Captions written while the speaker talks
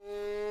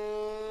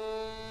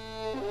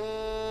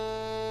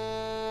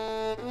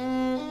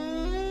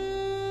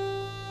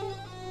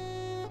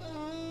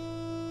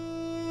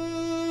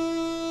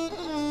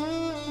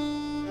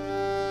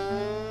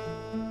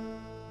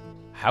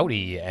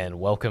Howdy, and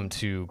welcome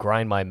to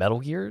Grind My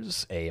Metal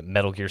Gears, a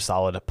Metal Gear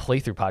Solid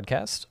playthrough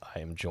podcast.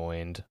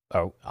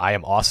 I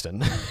am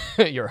Austin,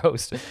 your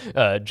host,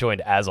 joined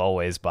as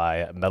always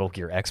by Metal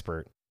Gear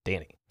expert,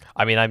 Danny.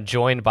 I'm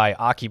joined by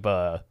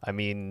Akiba,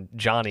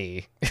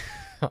 Johnny,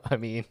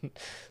 the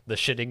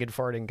shitting and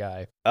farting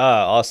guy.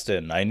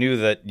 Austin, I knew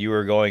that you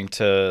were going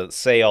to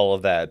say all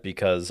of that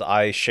because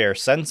I share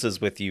senses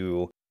with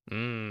you,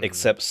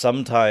 except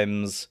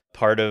sometimes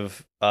part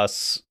of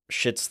us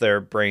shits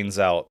their brains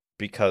out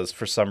because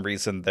for some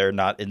reason they're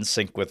not in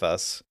sync with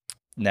us.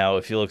 Now,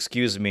 if you'll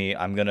excuse me,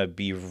 I'm going to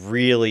be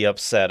really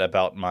upset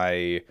about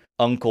my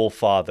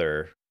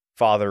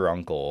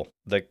father-uncle,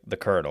 the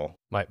colonel.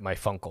 My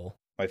funkle.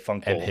 My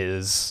funkle. And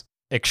his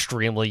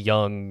extremely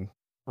young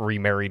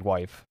remarried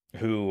wife.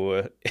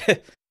 Who,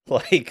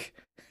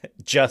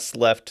 just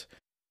left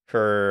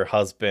her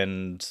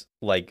husband,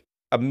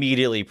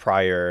 immediately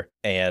prior,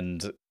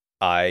 and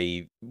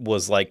I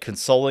was,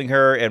 consoling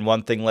her, and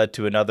one thing led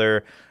to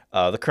another.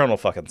 The Colonel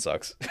fucking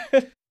sucks.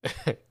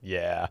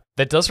 Yeah.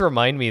 That does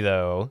remind me,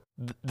 though,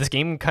 this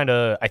game kind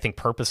of, I think,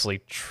 purposely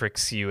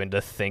tricks you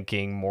into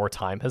thinking more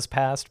time has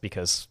passed,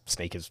 because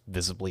Snake is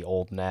visibly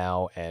old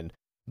now, and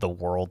the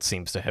world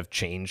seems to have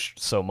changed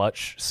so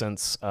much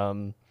since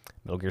Metal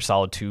Gear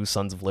Solid 2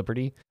 Sons of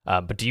Liberty.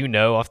 But do you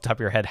know, off the top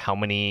of your head, how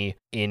many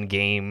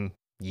in-game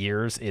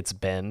years it's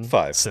been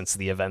 5 since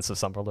the events of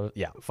Sons of Liberty?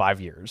 Yeah,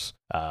 5 years.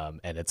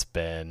 And it's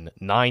been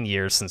 9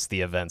 years since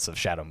the events of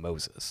Shadow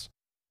Moses.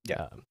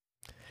 Yeah.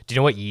 Do you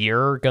know what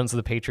year Guns of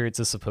the Patriots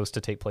is supposed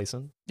to take place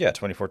in? Yeah,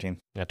 2014.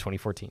 Yeah,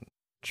 2014,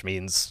 which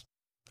means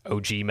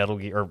OG Metal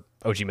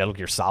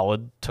Gear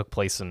Solid took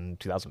place in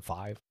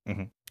 2005.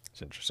 Mm-hmm.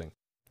 It's interesting.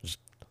 Just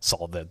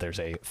saw that there's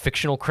a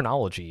fictional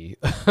chronology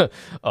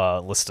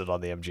listed on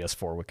the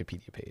MGS4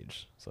 Wikipedia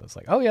page. So it's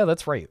like, oh yeah,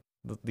 that's right.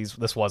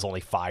 This was only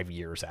 5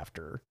 years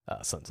after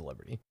Sons of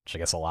Liberty, which I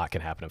guess a lot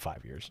can happen in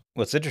 5 years.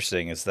 What's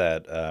interesting is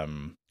that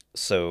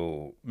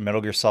so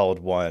Metal Gear Solid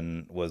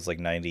 1 was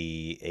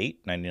 98,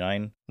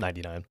 99?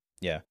 99.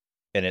 Yeah.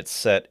 And it's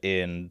set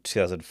in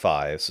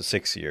 2005, so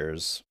 6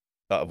 years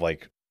of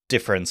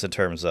difference in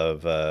terms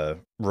of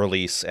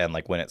release and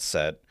when it's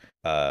set.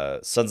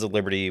 Sons of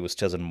Liberty was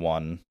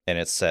 2001, and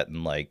it's set in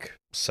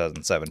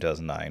 2007,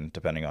 2009,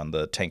 depending on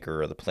the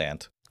tanker or the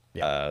plant.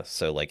 Yeah.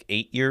 So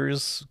 8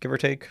 years, give or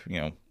take,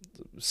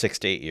 6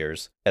 to 8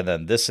 years. And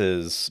then this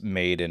is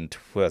made in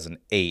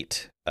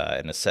 2008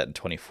 and is set in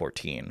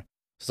 2014.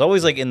 So it's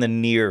always in the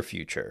near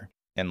future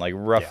and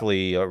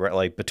roughly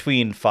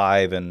between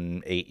 5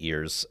 and 8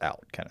 years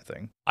out kind of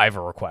thing. I have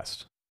a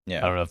request. Yeah.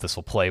 I don't know if this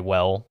will play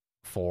well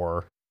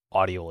for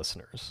audio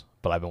listeners,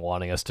 but I've been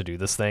wanting us to do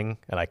this thing,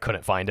 and I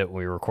couldn't find it when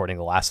we were recording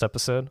the last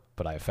episode,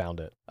 but I found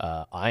it.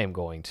 I am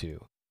going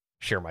to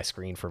share my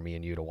screen for me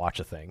and you to watch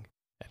a thing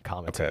and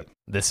commentate. Okay.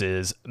 This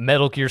is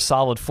Metal Gear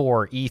Solid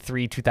 4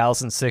 E3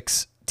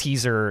 2006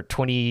 teaser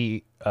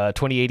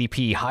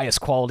 2080p highest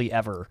quality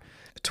ever.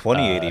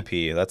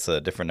 2080p, that's a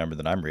different number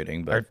than I'm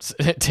reading, but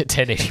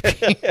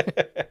 1080p.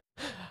 I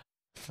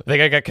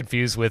think I got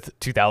confused with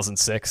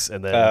 2006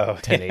 and then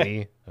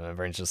 1080. And my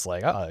brain's just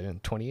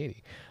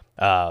 2080.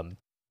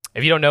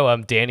 If you don't know,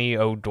 Danny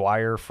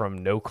O'Dwyer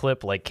from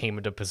NoClip came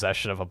into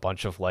possession of a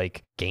bunch of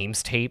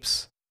games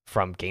tapes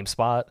from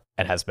GameSpot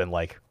and has been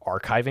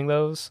archiving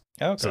those.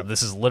 Okay. So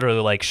this is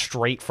literally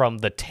straight from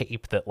the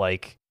tape that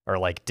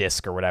or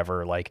disc or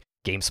whatever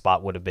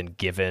GameSpot would have been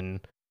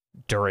given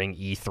during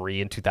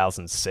E3 in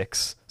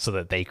 2006, so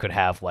that they could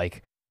have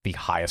the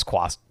highest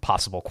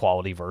possible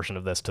quality version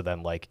of this to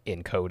then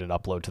encode and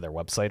upload to their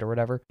website or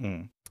whatever.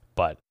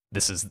 But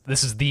this is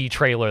the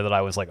trailer that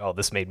I was oh,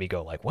 this made me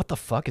go what the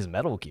fuck is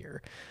Metal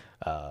Gear?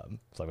 So I'm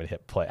gonna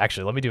hit play.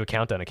 Actually, let me do a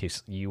countdown in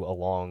case you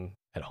along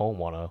at home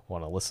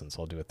wanna listen. So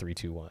I'll do a 3,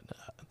 2, 1.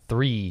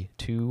 3,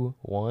 2,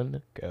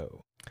 1,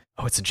 go.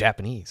 Oh, it's in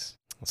Japanese.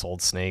 It's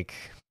Old Snake.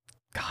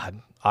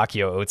 God,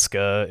 Akio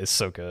Otsuka is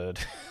so good.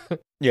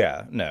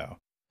 Yeah, no.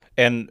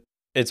 And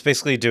it's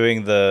basically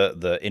doing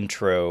the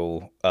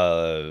intro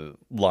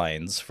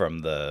lines from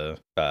the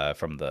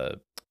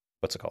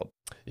what's it called?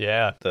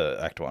 Yeah. The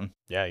Act 1.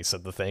 Yeah, he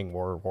said the thing,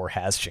 war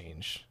has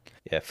changed.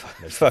 Yeah,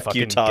 There's fuck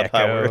you, Todd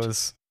Howard.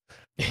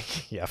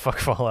 Yeah, fuck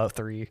Fallout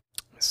 3.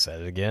 Said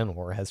it again,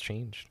 war has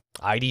changed.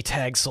 ID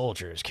tag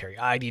soldiers carry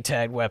ID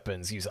tagged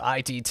weapons, use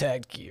ID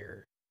tagged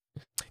gear.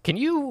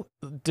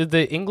 Did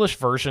the English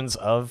versions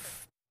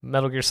of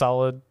Metal Gear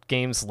Solid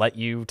games let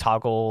you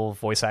toggle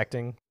voice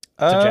acting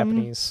to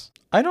Japanese?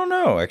 I don't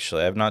know,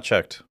 actually. I've not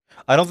checked.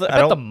 I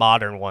bet the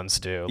modern ones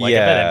do. I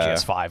bet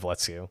MGS5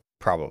 lets you.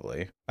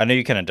 Probably. I know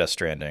you can in Death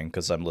Stranding,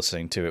 because I'm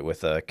listening to it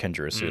with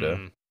Kenjiro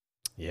Suda.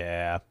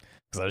 Yeah,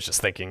 because I was just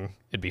thinking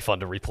it'd be fun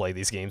to replay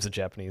these games in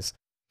Japanese.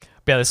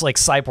 But yeah, there's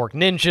cyborg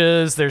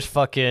ninjas, there's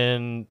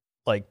fucking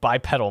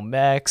bipedal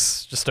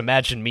mechs. Just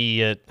imagine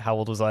me at, how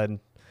old was I in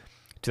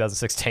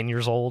 2006? 10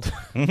 years old.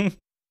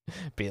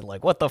 Being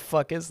what the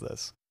fuck is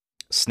this?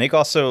 Snake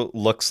also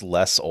looks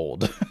less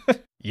old.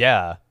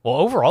 Yeah. Well,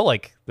 overall,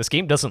 this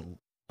game doesn't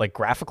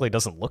graphically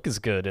doesn't look as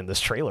good in this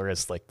trailer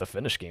as the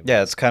finished game.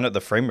 Yeah, it's kind of,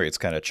 the frame rate's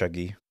kind of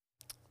chuggy.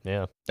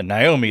 Yeah. And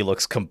Naomi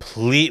looks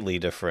completely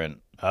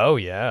different. Oh,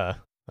 yeah.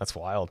 That's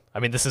wild. I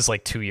mean, this is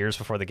like 2 years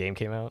before the game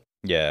came out.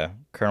 Yeah,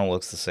 Colonel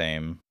looks the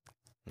same.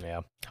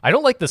 Yeah. I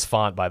don't like this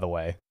font, by the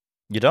way.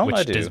 You don't?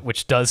 I do.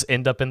 Which does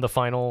end up in the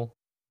final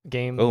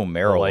game. Oh,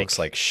 Meryl looks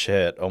like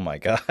shit. Oh my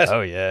god.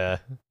 Oh, yeah.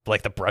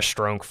 Like the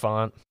brushstroke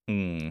font.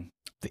 Mm.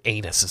 The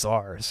anus is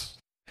ours.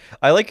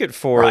 I like it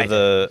for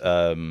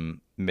the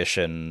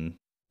mission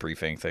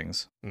briefing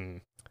things.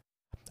 Mm.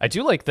 I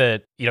do like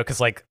that, because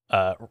like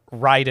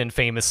Raiden,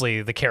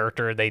 famously the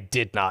character they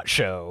did not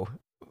show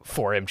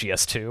for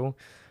MGS2.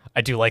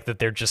 I do like that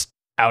they're just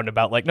out and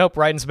about like, nope,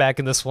 Raiden's back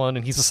in this one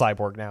and he's a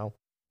cyborg now.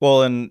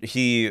 Well, and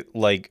he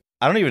like,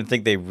 I don't even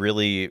think they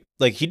really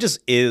like, he just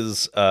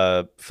is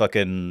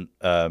fucking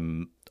a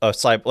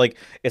cyborg. Like,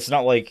 it's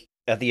not like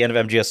at the end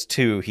of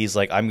MGS2 he's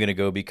like, I'm gonna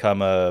go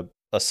become a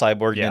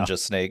cyborg ninja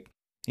snake.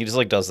 He just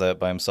like does that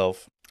by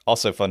himself.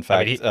 Also, fun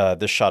fact,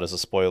 this shot is a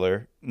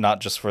spoiler,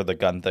 not just for the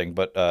gun thing,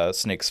 but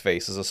Snake's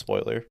face is a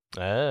spoiler.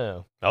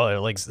 Oh,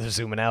 they're like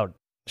zooming out,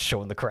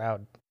 showing the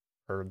crowd,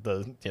 or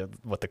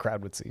what the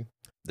crowd would see.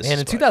 And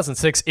in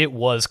 2006, it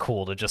was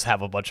cool to just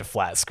have a bunch of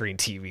flat screen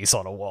TVs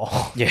on a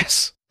wall.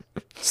 Yes,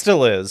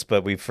 still is,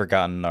 but we've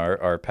forgotten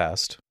our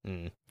past.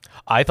 Mm.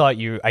 I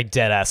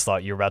dead ass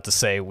thought you were about to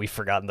say we've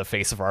forgotten the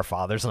face of our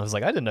fathers, and I was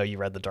like, I didn't know you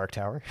read The Dark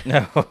Tower.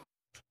 No,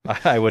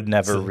 I would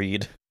never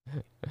read.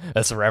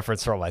 That's a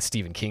reference for all my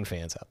Stephen King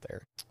fans out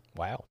there.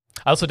 Wow.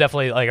 I also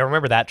definitely I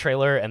remember that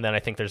trailer, and then I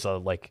think there's a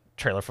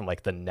trailer from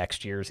the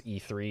next year's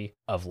E3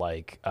 of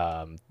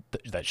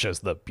that shows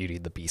the Beauty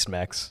and the Beast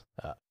mechs.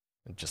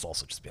 And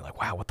just being like,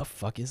 wow, what the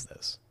fuck is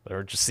this?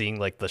 Or just seeing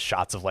the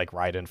shots of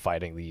Raiden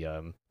fighting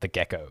the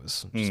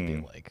geckos, just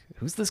being like,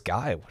 who's this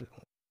guy?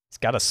 He's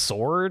got a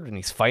sword and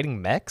he's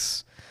fighting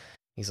mechs.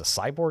 He's a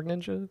cyborg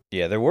ninja.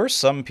 Yeah, there were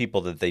some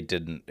people that they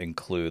didn't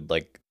include,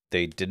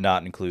 they did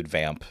not include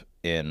Vamp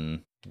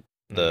in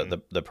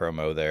the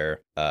promo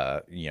there,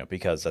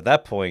 because at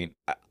that point,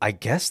 I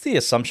guess the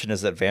assumption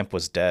is that Vamp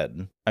was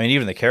dead. I mean,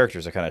 even the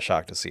characters are kind of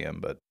shocked to see him,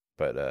 but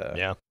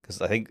yeah, because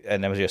I think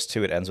in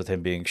MGS2 it ends with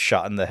him being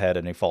shot in the head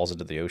and he falls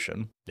into the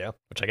ocean. Yeah,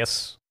 which I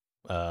guess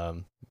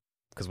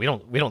because we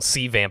don't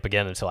see Vamp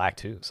again until Act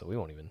 2, so we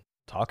won't even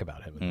talk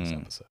about him in this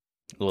episode.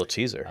 A little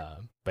teaser.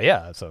 But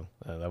yeah, so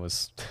that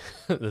was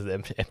the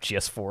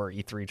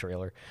MGS4 E3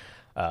 trailer.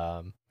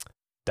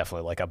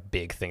 Definitely a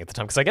big thing at the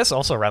time, because I guess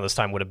also around this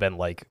time would have been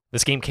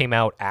this game came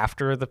out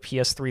after the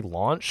PS3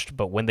 launched,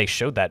 but when they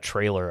showed that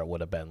trailer it would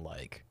have been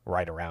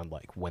right around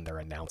when they're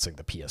announcing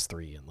the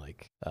PS3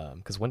 and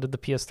because when did the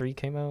PS3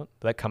 came out?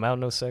 Did that come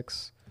out in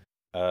 06?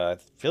 I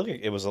feel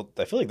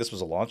like this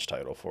was a launch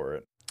title for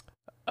it.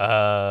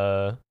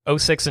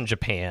 06 in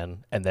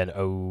Japan, and then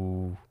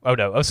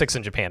 06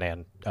 in Japan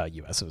and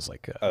US. It was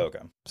okay.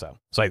 So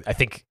I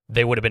think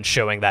they would have been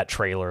showing that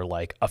trailer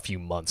a few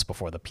months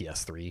before the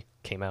PS3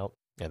 came out.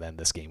 And then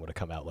this game would have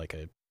come out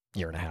a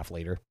year and a half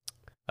later.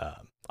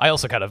 I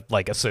also kind of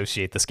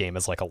associate this game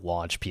as a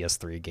launch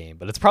PS3 game,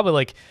 but it's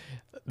probably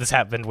this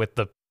happened with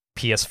the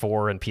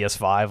PS4 and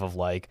PS5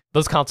 of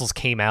those consoles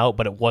came out,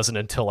 but it wasn't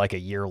until a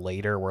year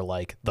later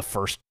where the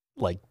first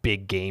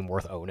big game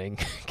worth owning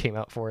came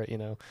out for it,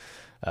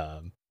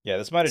 Yeah,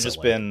 this might have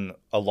just been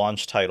a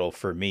launch title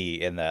for me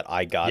in that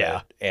I got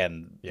it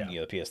and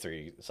the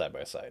PS3 side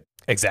by side.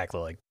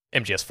 Exactly.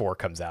 MGS4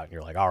 comes out and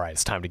you're all right,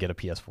 it's time to get a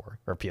PS4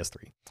 or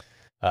PS3.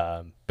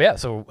 But yeah,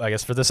 so I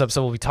guess for this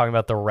episode we'll be talking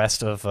about the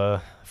rest of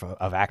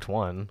Act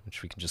 1,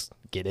 which we can just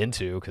get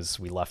into because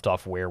we left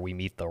off where we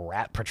meet the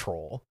Rat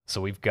Patrol.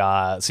 So we've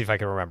got, see if I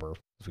can remember,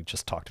 we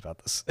just talked about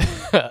this.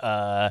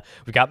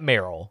 We got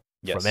Meryl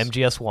from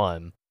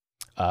MGS1,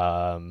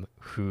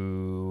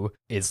 who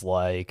is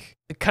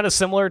kind of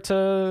similar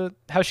to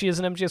how she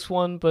is in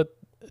MGS1, but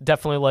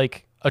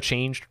definitely a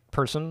changed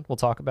person. We'll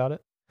talk about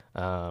it.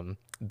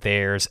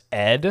 There's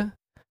Ed,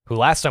 who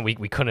last time we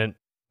couldn't.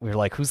 We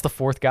were who's the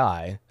fourth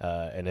guy?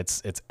 And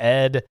it's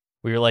Ed.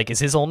 We were is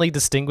his only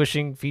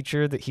distinguishing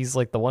feature that he's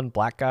the one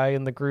black guy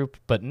in the group?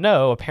 But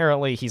no,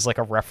 apparently he's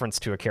a reference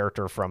to a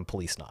character from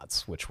Police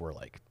Knots, which we're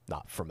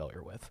not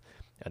familiar with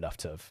enough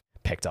to have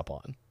picked up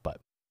on.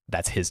 But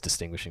that's his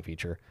distinguishing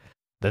feature.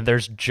 Then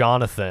there's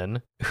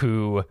Jonathan,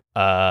 who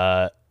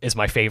is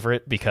my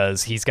favorite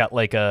because he's got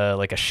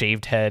a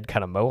shaved head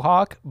kind of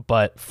mohawk,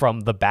 but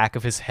from the back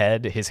of his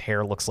head, his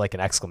hair looks like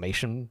an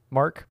exclamation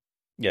mark.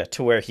 Yeah,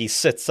 to where he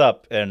sits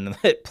up and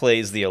it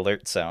plays the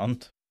alert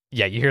sound.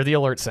 Yeah, you hear the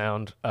alert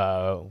sound,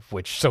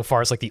 which so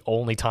far is the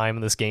only time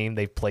in this game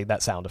they've played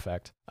that sound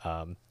effect.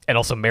 And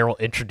also Meryl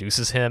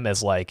introduces him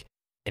as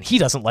and he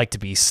doesn't like to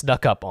be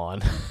snuck up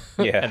on.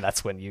 Yeah. And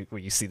that's when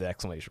you see the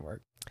exclamation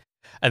mark.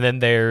 And then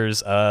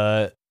there's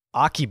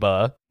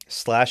Akiba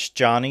 /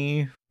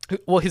 Johnny.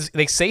 Well,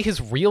 they say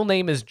his real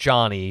name is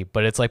Johnny,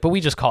 but it's but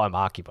we just call him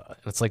Akiba.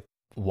 And it's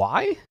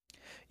why?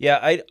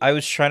 Yeah, I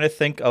was trying to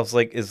think. I was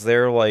is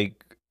there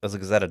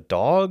is that a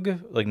dog?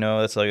 No,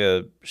 that's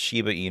a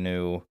Shiba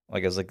Inu. I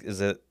was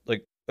is it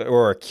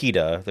or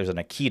Akita. There's an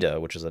Akita,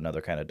 which is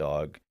another kind of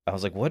dog. I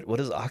was like, what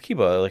is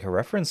Akiba like a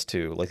reference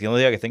to? Like the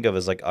only thing I can think of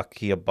is like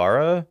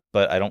Akihabara,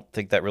 but I don't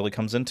think that really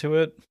comes into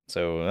it.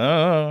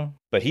 So,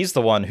 but he's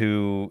the one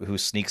who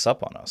sneaks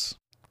up on us.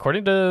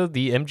 According to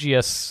the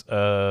MGS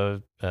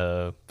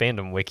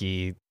fandom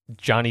wiki,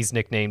 Johnny's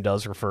nickname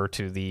does refer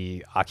to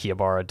the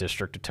Akihabara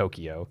district of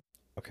Tokyo.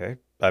 Okay.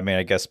 I mean,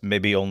 I guess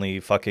maybe only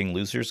fucking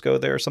losers go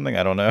there or something.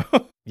 I don't know.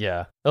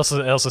 Yeah. It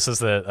also says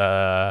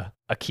that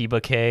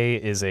Akiba-ke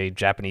is a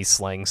Japanese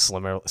slang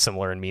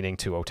similar in meaning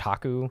to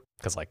otaku,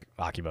 because like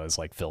Akiba is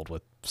like filled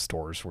with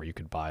stores where you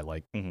could buy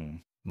like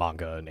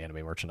manga and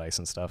anime merchandise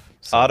and stuff.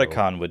 So,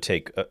 Otacon would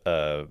take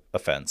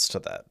offense to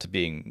that, to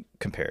being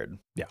compared.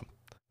 Yeah.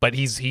 But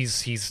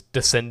he's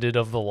descended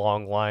of the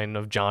long line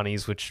of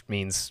Johnnies, which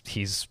means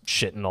he's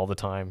shitting all the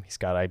time. He's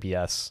got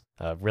IBS.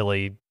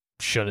 Really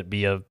shouldn't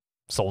be a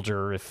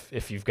soldier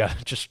if you've got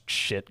to just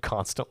shit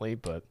constantly,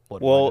 but what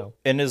do I know?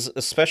 And is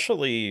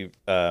especially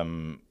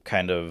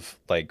kind of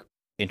like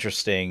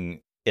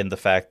interesting in the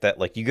fact that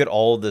like you get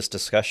all of this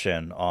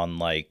discussion on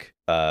like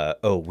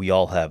we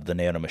all have the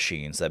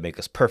nanomachines that make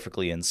us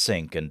perfectly in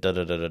sync and da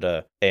da da da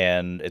da,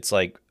 and it's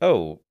like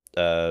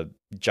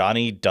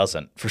Johnny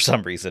doesn't, for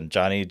some reason.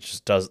 Johnny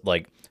just does,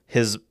 like,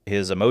 his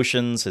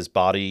emotions, his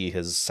body,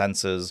 his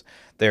senses,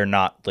 they're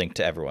not linked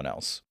to everyone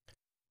else.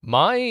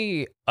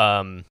 My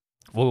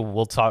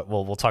we'll talk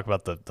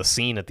about the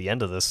scene at the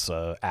end of this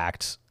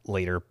act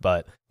later,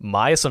 but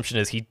my assumption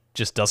is he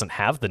just doesn't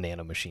have the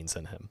nanomachines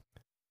in him.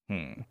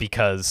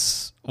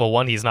 Because, well,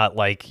 one, he's not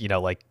like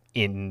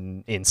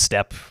in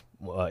step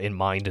in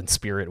mind and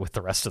spirit with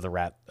the rest of the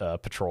Rat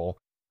Patrol.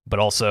 But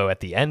also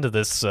at the end of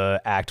this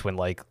act, when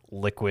like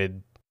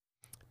Liquid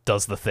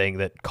does the thing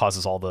that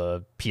causes all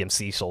the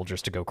PMC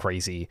soldiers to go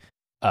crazy,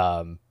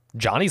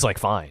 Johnny's like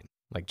fine.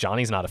 Like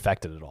Johnny's not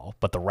affected at all,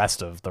 but the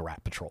rest of the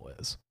Rat Patrol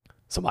is.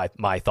 So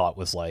my thought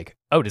was like,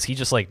 oh, does he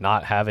just like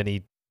not have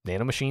any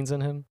nanomachines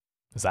in him?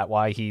 Is that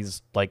why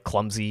he's like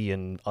clumsy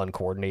and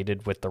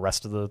uncoordinated with the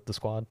rest of the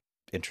squad?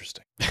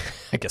 Interesting.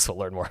 I guess we'll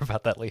learn more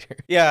about that later.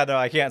 Yeah, no,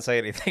 I can't say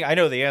anything. I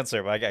know the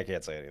answer, but I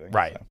can't say anything.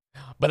 Right. So.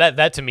 But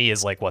that to me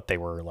is like what they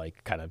were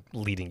like kind of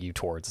leading you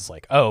towards. Is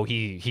like, oh,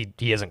 he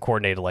isn't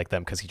coordinated like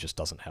them because he just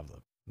doesn't have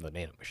the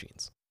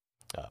nanomachines.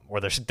 Or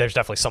there's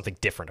definitely something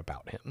different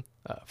about him,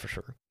 for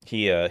sure.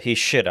 He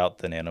shit out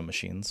the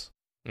nanomachines.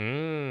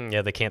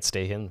 Yeah, they can't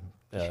stay in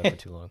for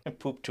too long.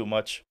 Poop too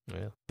much.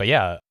 Yeah. But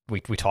yeah,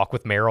 we talk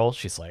with Meryl.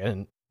 She's like, I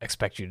didn't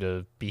expect you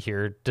to be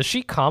here. Does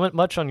she comment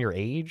much on your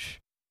age?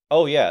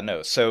 Oh yeah,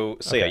 no. So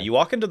Okay. Yeah, you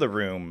walk into the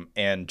room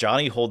and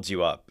Johnny holds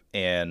you up,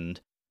 and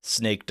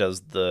Snake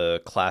does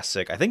the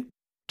classic. I think,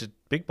 did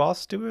Big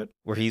Boss do it?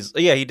 Where he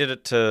did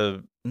it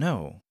to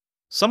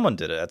someone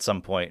did it at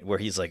some point where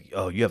he's like,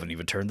 oh, you haven't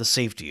even turned the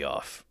safety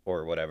off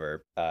or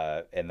whatever.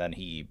 And then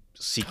he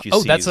CQCs.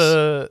 Oh,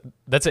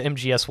 that's a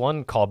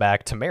MGS1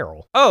 callback to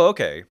Meryl. Oh,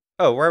 okay.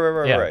 Oh,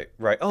 right. Yeah.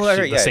 Right. Oh, right.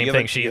 The Yeah, same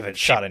thing. You haven't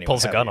She shot anyone,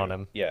 pulls a have gun you? on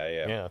him.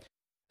 Yeah.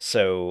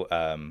 So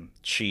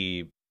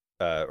she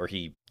or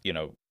he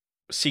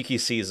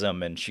CQCs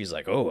him, and she's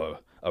like, oh,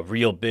 a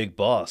real big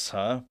boss,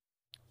 huh?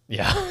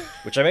 Yeah.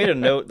 Which I made a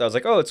note. I was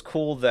like, oh, it's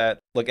cool that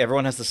like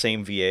everyone has the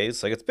same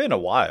VAs. Like it's been a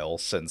while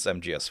since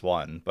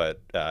MGS1,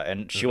 but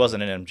and she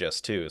wasn't in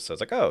MGS2, so I was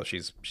like, oh,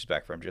 she's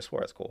back for MGS4.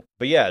 That's cool.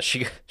 But yeah,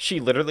 she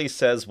literally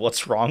says,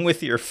 "What's wrong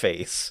with your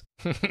face?"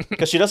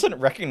 Because she doesn't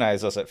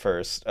recognize us at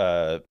first.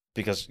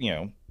 Because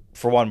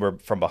for one, we're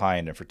from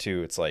behind, and for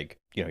two, it's like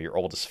you're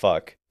old as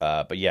fuck.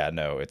 But yeah,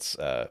 no, it's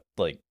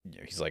like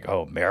he's like,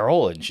 oh,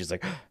 Meryl, and she's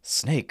like,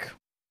 Snake,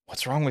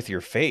 what's wrong with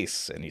your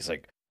face? And he's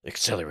like,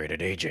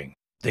 accelerated aging.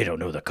 They don't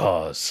know the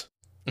cause.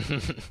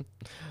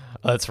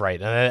 That's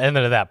right. And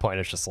then at that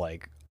point, it's just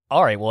like,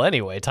 all right, well,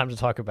 anyway, time to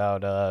talk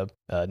about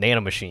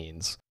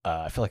nanomachines.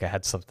 I feel like I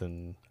had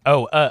something.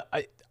 Oh,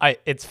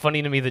 it's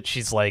funny to me that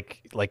she's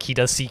like he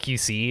does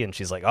CQC, and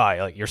she's like,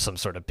 oh, you're some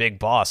sort of big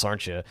boss,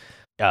 aren't you?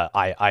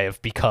 I have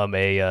become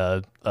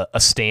a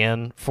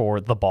stan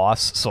for the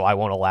boss, so I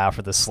won't allow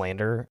for this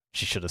slander.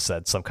 She should have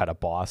said some kind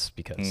of boss,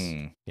 because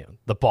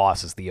the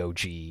boss is the OG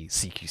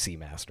CQC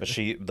master.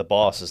 But the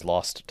boss is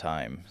lost to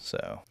time,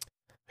 so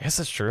I guess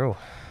that's true.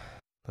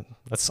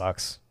 That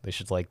sucks. They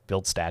should like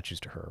build statues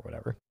to her or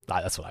whatever.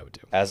 That's what I would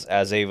do.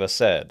 As Ava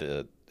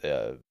said,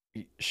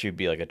 she'd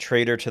be like a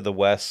traitor to the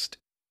west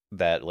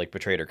that like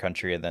betrayed her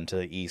country, and then to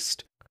the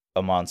east,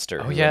 a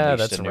monster who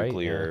unleashed a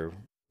nuclear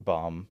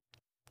bomb.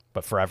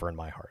 But forever in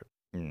my heart.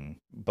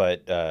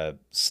 But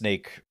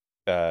Snake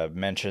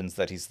mentions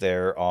that he's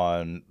there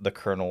on the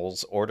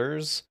Colonel's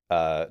orders,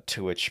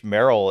 to which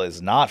Meryl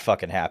is not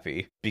fucking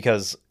happy,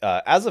 because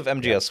as of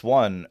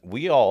MGS1,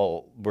 we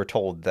all were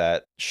told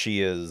that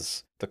she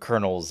is the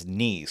Colonel's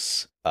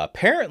niece.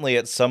 Apparently,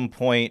 at some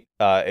point,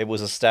 it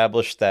was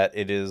established that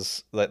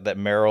that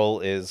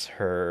Meryl is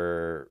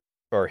her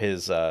or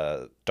his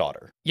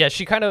daughter. Yeah,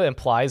 she kind of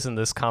implies in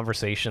this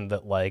conversation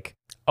that like,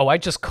 oh, I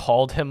just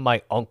called him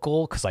my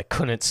uncle because I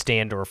couldn't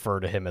stand to refer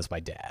to him as my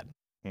dad,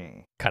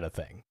 kind of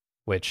thing.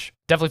 Which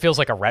definitely feels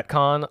like a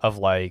retcon of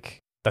like,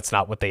 that's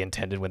not what they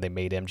intended when they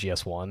made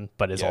MGS1,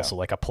 but is Yeah. also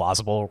like a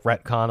plausible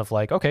retcon of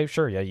like, okay,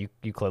 sure, yeah, you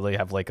clearly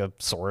have like a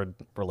sword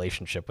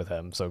relationship with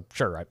him, so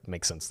sure, it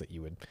makes sense that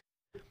you would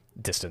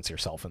distance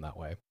yourself in that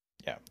way.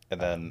 Yeah.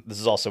 And then this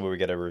is also where we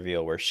get a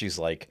reveal where she's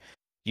like,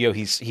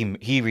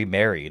 he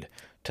remarried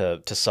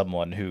to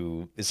someone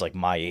who is like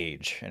my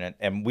age,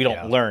 and we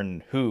don't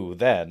learn who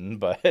then,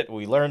 but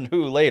we learn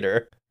who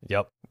later.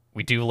 Yep,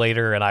 we do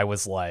later, and I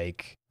was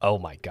like, oh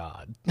my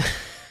god.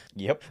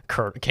 Yep.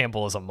 Kurt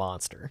Campbell is a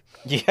monster.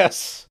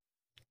 Yes.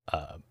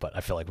 But I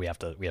feel like we have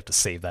to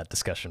save that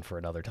discussion for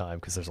another time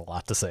because there's a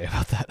lot to say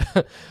about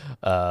that.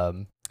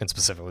 And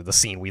specifically the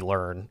scene we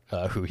learn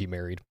who he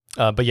married.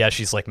 But yeah,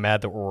 she's like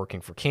mad that we're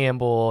working for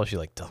Campbell. She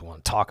like doesn't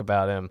want to talk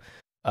about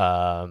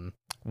him.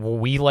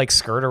 We like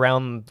skirt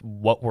around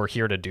what we're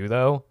here to do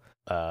though.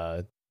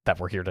 That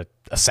we're here to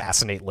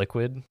assassinate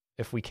Liquid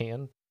if we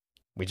can.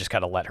 We just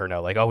kind of let her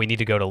know like, oh, we need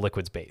to go to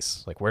Liquid's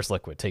base. Like, where's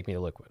Liquid? Take me to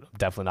Liquid. I'm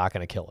definitely not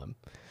going to kill him.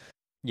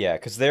 Yeah,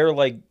 because they're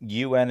like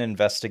UN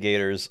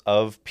investigators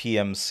of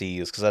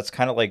PMCs, because that's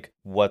kind of like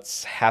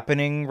what's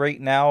happening right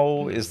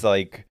now is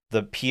like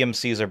the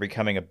PMCs are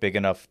becoming a big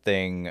enough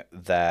thing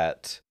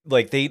that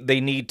like they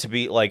need to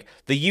be like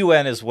the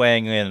UN is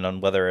weighing in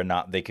on whether or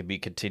not they can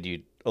be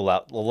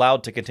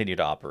allowed to continue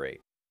to operate.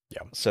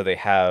 Yeah. So they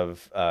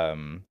have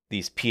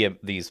these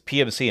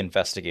PMC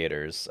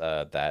investigators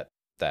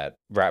that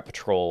Rat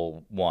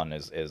Patrol 1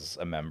 is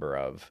a member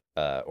of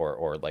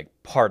or like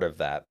part of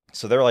that.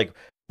 So they're like,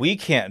 we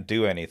can't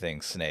do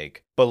anything,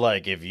 Snake, but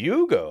like if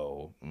you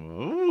go,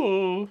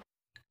 ooh.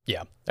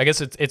 Yeah, I guess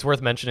it's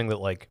worth mentioning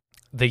that like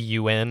the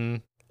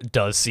UN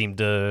does seem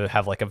to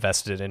have like a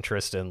vested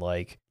interest in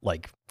like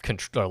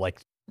control or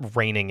like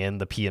reining in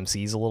the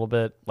PMCs a little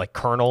bit. Like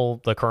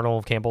the Colonel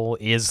of Campbell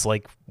is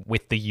like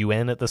with the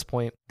UN at this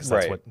point because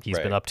that's what he's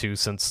been up to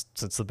since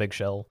the Big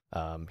Shell.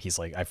 He's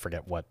like, I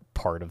forget what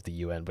part of the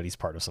UN, but he's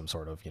part of some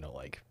sort of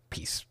like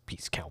peace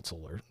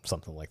council or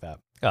something like that.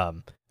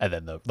 And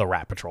then the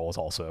Rat Patrol is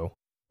also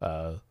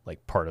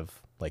like part of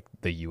like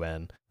the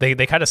UN. They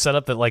kind of set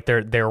up that like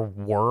there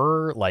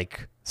were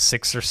like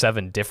 6 or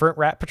 7 different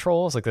Rat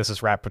Patrols. Like this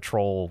is Rat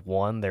Patrol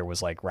 1. There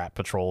was like Rat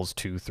Patrols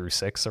 2 through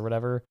 6 or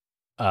whatever.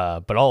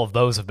 But all of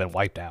those have been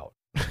wiped out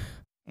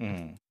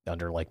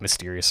under like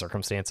mysterious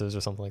circumstances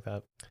or something like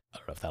that. I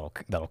don't know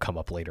if that'll come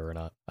up later or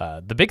not.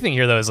 The big thing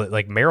here though is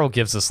like Meryl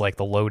gives us like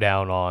the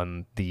lowdown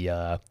on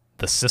the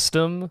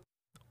system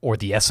or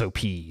the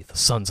SOP, the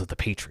Sons of the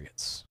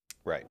Patriots.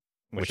 Right.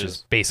 Which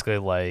is basically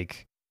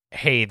like,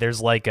 hey, there's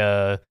like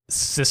a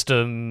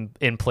system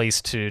in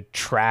place to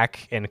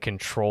track and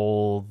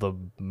control the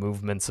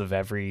movements of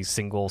every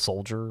single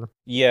soldier.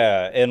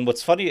 Yeah, and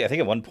what's funny, I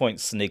think at one point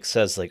Snake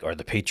says, like, are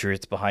the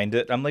Patriots behind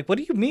it? I'm like, what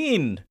do you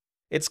mean?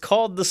 It's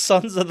called the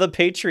Sons of the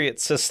Patriot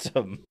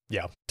system.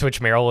 Yeah. To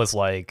which Meryl is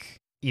like,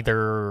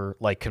 either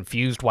like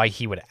confused why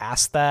he would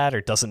ask that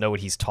or doesn't know what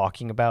he's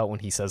talking about when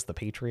he says the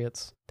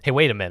Patriots. Hey,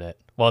 wait a minute.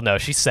 Well, no,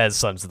 she says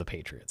Sons of the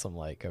Patriots. I'm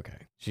like,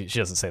 okay. She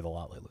doesn't say the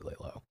lot lay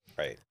low.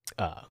 Right.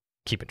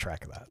 Keeping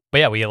track of that. But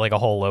yeah, we get like a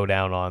whole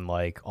lowdown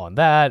on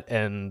that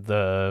and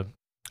the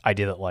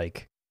idea that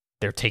like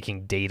they're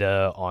taking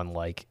data on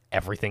like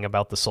everything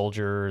about the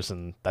soldiers,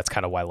 and that's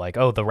kind of why like,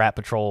 oh, the Rat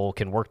Patrol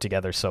can work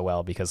together so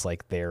well because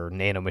like their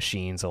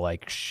nanomachines are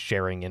like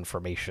sharing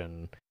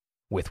information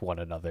with one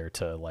another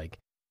to like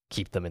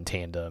keep them in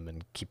tandem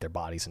and keep their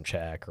bodies in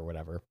check or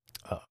whatever.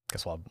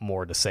 Guess we'll have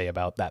more to say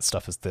about that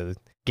stuff as the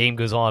game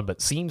goes on, but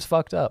seems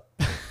fucked up.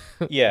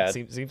 Yeah,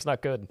 seems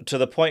not good. To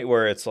the point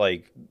where it's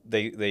like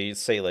they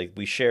say like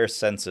we share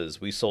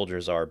senses, we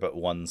soldiers are but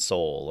one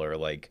soul, or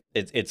like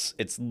it's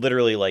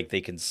literally like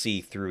they can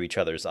see through each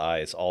other's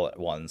eyes all at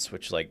once,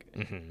 which like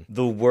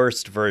the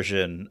worst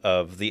version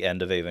of the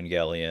end of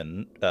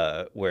Evangelion,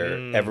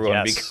 where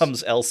everyone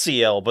becomes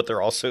LCL, but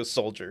they're also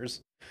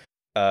soldiers.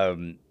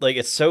 Like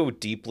it's so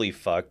deeply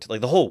fucked.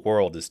 Like the whole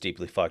world is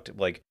deeply fucked.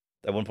 Like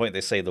at one point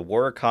they say the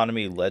war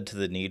economy led to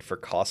the need for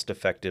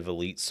cost-effective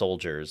elite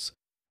soldiers,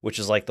 which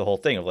is like the whole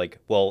thing of like,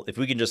 well, if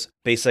we can just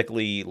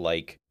basically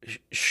like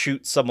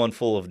shoot someone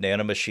full of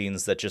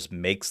nanomachines that just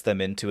makes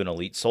them into an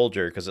elite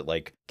soldier because it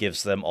like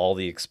gives them all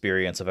the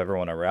experience of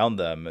everyone around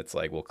them, it's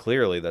like, well,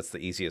 clearly that's the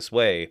easiest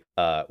way,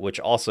 which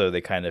also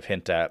they kind of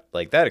hint at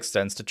like that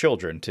extends to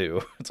children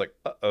too. It's like,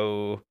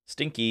 uh-oh,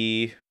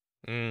 stinky.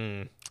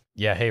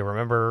 Yeah, hey,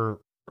 remember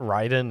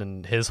Raiden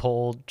and his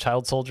whole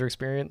child soldier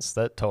experience?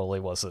 That totally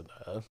wasn't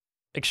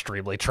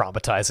extremely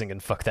traumatizing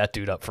and fucked that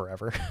dude up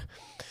forever.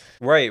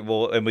 Right,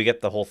 well, and we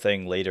get the whole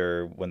thing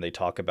later when they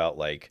talk about,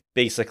 like,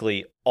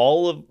 basically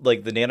all of,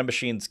 like, the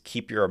nanomachines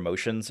keep your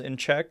emotions in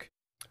check.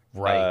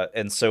 Right.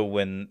 And so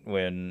when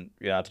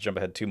not to jump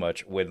ahead too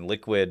much, when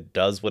Liquid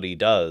does what he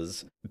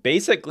does,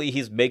 basically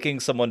he's making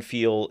someone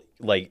feel,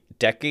 like,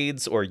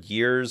 decades or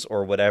years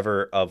or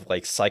whatever of,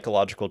 like,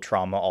 psychological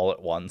trauma all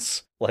at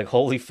once. Like,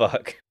 holy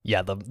fuck.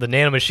 Yeah, the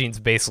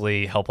nanomachines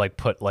basically help like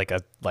put like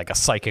a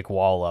psychic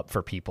wall up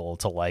for people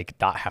to like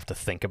not have to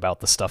think about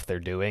the stuff they're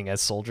doing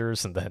as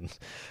soldiers, and then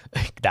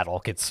that all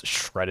gets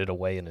shredded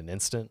away in an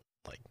instant.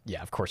 like,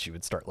 yeah, of course you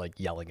would start like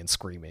yelling and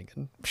screaming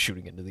and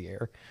shooting into the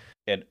air.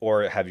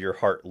 Or have your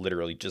heart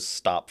literally just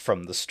stop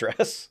from the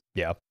stress.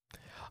 Yeah.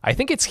 I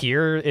think it's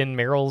here in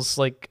Meryl's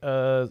like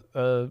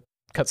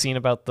cutscene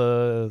about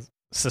the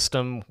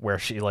system where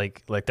she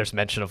like there's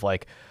mention of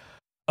like,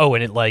 oh,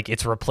 and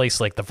it's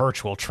replaced like the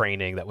virtual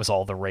training that was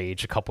all the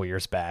rage a couple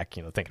years back,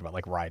 thinking about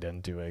like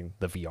Raiden doing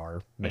the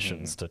VR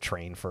missions to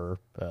train for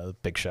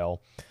Big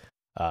Shell.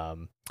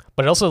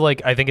 But also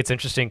like I think it's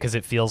interesting because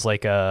it feels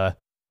like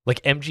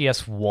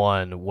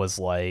MGS1 was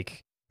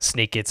like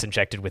Snake gets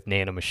injected with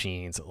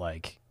nanomachines that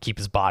like keep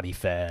his body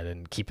fed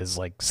and keep his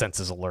like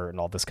senses alert and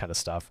all this kind of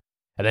stuff.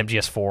 And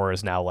MGS4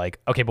 is now like,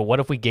 okay, but what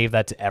if we gave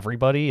that to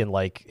everybody and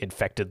like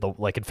infected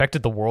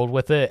the world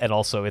with it? And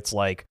also it's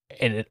like,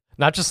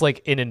 not just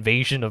like an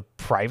invasion of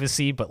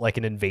privacy, but like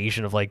an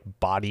invasion of like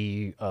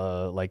body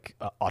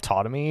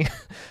autonomy,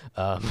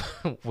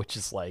 which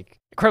is like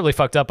incredibly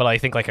fucked up. But I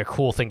think like a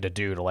cool thing to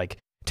do to like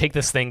take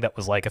this thing that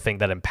was like a thing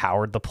that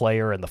empowered the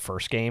player in the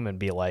first game and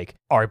be like,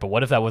 all right, but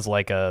what if that was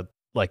like a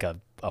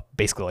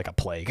basically like a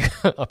plague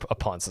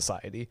upon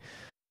society?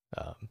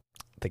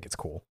 I think it's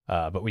cool.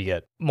 But we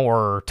get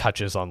more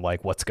touches on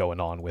like what's going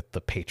on with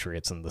the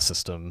Patriots and the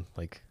system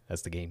like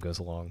as the game goes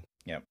along.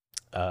 Yeah.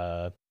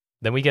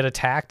 Then we get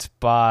attacked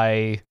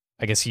by,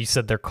 I guess you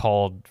said they're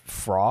called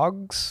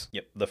frogs.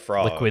 Yep, the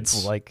frogs.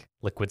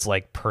 Liquid's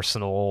like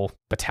personal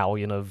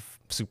battalion of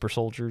super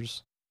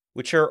soldiers,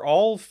 which are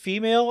all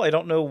female. I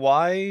don't know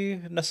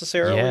why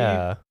necessarily.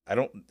 Yeah. I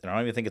don't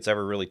even think it's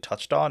ever really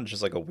touched on. It's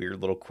just like a weird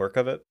little quirk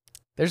of it.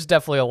 There's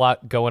definitely a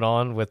lot going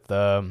on with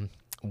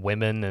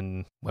women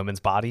and women's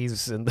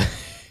bodies in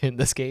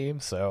this game,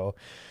 so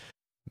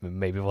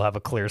maybe we'll have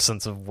a clear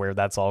sense of where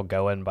that's all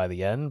going by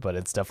the end, but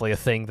it's definitely a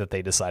thing that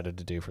they decided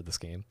to do for this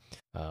game.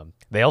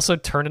 They also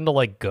turn into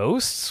like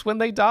ghosts when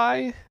they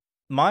die.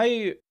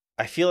 I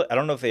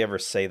don't know if they ever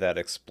say that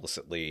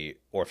explicitly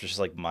or if it's just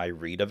like my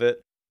read of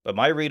it, but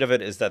my read of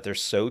it is that they're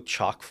so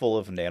chock full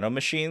of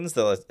nanomachines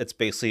that it's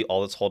basically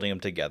all that's holding them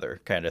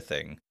together kind of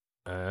thing.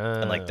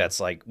 And like that's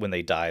like when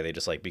they die, they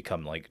just like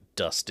become like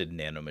dusted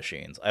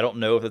nanomachines. I don't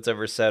know if it's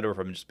ever said or if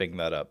I'm just making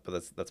that up, but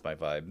that's my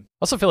vibe. I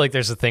also feel like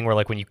there's a thing where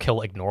like when you kill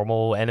like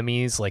normal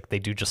enemies, like they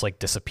do just like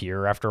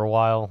disappear after a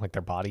while, like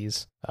their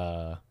bodies.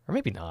 Or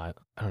maybe not.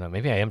 I don't know.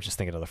 Maybe I am just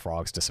thinking of the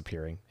frogs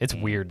disappearing. It's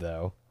weird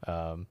though.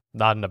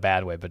 Not in a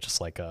bad way, but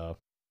just like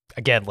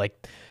again,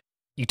 like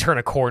you turn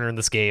a corner in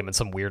this game and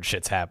some weird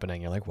shit's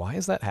happening. You're like, why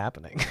is that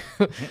happening?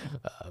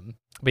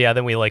 But yeah,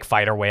 then we like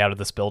fight our way out of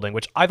this building,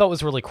 which I thought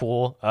was really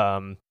cool.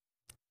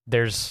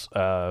 There's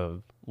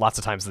lots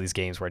of times in these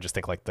games where I just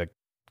think like the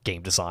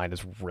game design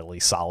is really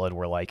solid,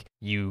 where like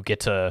you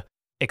get to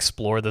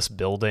explore this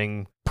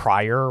building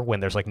prior when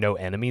there's like no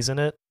enemies in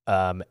it,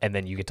 and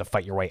then you get to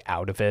fight your way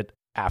out of it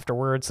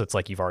afterwards. So it's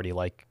like you've already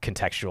like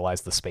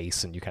contextualized the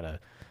space and you kind of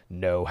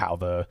know how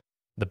the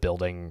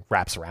building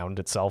wraps around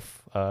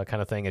itself,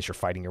 kind of thing, as you're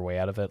fighting your way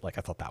out of it. Like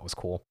I thought that was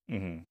cool.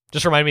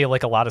 Just reminded me of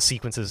like a lot of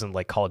sequences in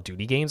like Call of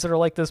Duty games that are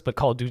like this, but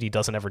Call of Duty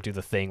doesn't ever do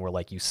the thing where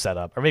like you set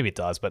up, or maybe it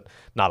does, but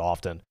not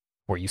often,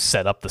 where you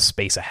set up the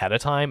space ahead of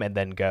time and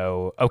then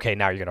go, okay,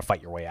 now you're gonna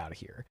fight your way out of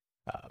here.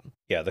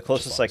 Yeah, the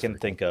closest I can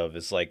think of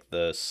is like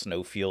the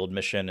Snowfield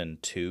mission in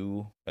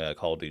 2,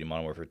 Call of Duty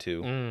Modern Warfare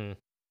 2,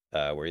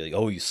 where you're like,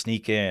 oh, you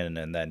sneak in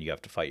and then you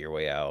have to fight your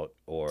way out,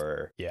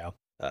 or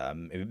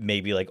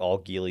maybe like all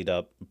ghillied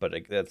up, but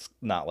that's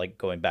not like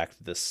going back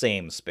to the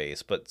same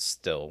space, but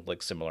still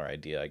like similar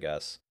idea, I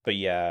guess. But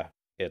yeah,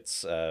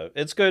 it's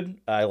good.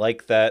 I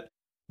like that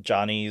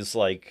Johnny's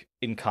like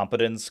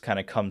incompetence kind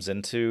of comes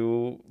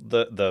into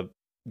the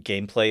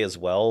gameplay as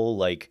well.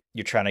 Like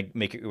you're trying to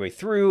make your way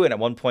through, and at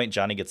one point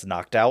Johnny gets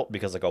knocked out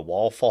because like a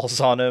wall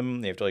falls on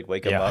him. You have to like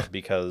wake him up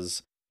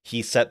because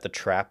he set the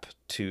trap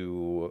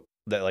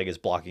that like is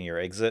blocking your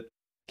exit.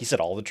 He set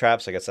all the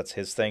traps. I guess that's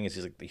his thing.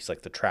 He's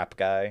like the trap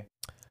guy.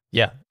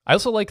 Yeah, I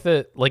also like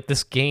that. Like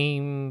this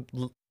game,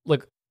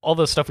 like all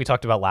the stuff we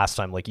talked about last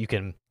time. Like you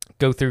can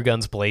go through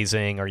guns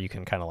blazing, or you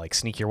can kind of like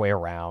sneak your way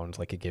around.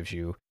 Like it gives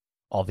you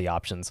all the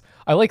options.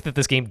 I like that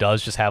this game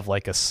does just have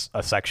like a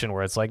section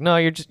where it's like, no,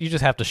 you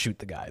just have to shoot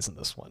the guys in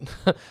this one.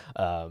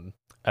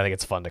 I think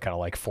it's fun to kind of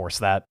like force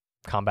that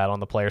combat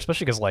on the player,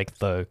 especially because like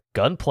the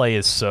gunplay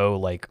is so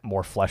like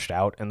more fleshed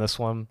out in this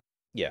one.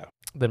 Yeah,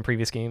 than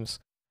previous games.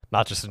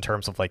 Not just in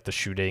terms of like the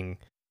shooting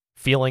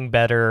feeling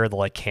better, the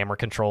like camera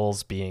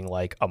controls being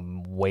like a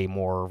way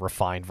more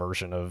refined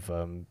version of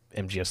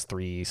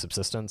MGS3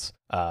 Subsistence,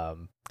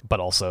 but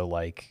also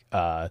like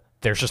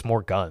there's just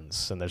more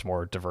guns and there's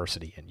more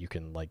diversity, and you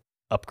can like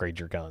upgrade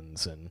your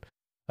guns, and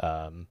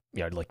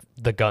like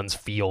the guns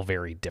feel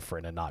very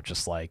different and not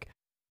just like,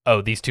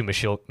 oh, these two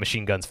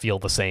machine guns feel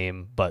the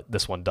same, but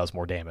this one does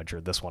more damage, or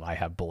this one I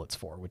have bullets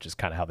for, which is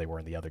kind of how they were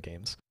in the other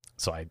games.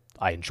 So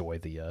I enjoy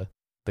the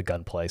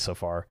gunplay so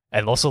far.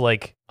 And also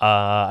like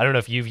I don't know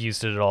if you've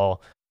used it at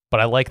all, but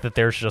I like that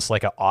there's just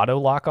like an auto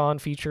lock on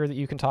feature that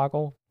you can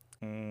toggle.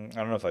 I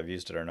don't know if I've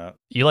used it or not.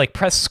 You like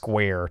press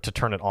square to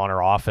turn it on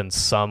or off, and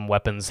some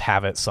weapons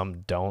have it,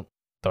 some don't,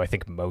 though I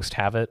think most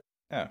have it.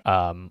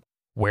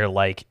 where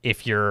like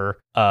if you're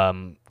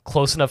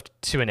close enough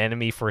to an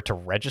enemy for it to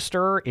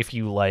register, if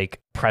you like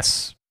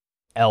press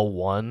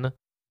L1,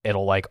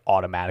 it'll like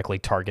automatically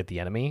target the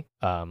enemy.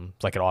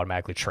 Like it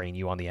automatically train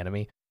you on the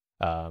enemy.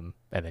 And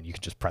then you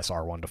can just press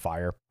R1 to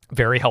fire.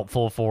 Very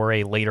helpful for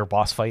a later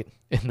boss fight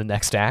in the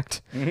next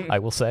act, I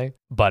will say.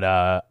 But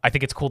I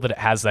think it's cool that it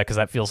has that, because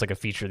that feels like a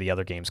feature the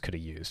other games could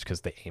have used,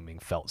 because the aiming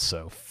felt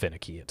so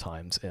finicky at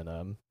times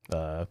in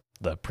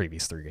the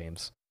previous 3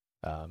 games.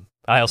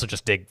 I also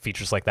just dig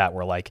features like that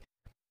where like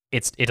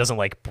it doesn't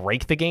like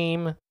break the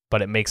game,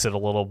 but it makes it a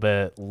little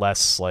bit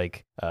less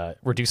like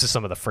reduces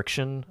some of the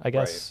friction, I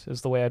guess,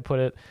 is the way I'd put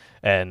it.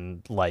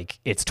 And like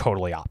it's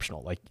totally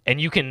optional. Like, and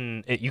you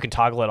can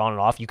toggle it on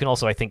and off. You can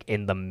also, I think,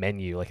 in the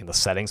menu, like in the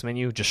settings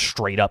menu, just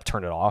straight up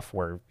turn it off,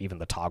 where even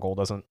the toggle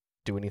doesn't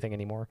do anything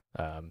anymore.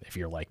 If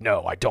you're like,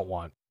 no, I don't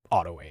want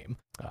auto aim.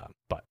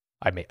 But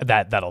I made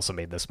that also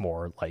made this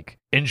more like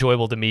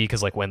enjoyable to me,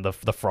 because like when the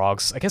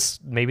frogs, I guess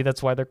maybe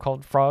that's why they're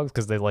called frogs,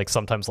 because they like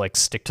sometimes like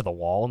stick to the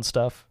wall and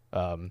stuff.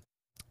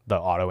 The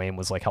auto aim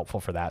was like helpful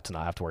for that, to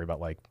not have to worry about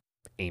like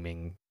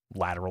aiming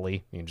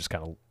laterally. You can just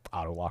kind of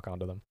auto lock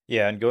onto them.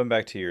 Yeah, and going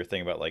back to your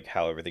thing about like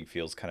how everything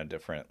feels kind of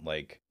different,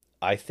 like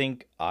I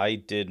think I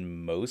did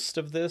most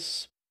of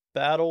this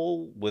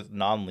battle with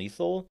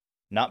non-lethal,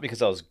 not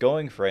because I was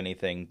going for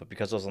anything, but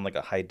because I was on like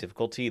a high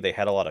difficulty. They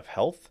had a lot of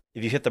health.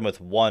 If you hit them with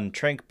one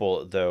tranq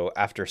bullet, though,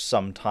 after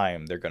some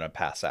time they're gonna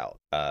pass out.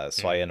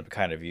 So I end up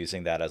kind of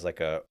using that as like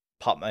a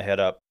pop my head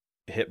up,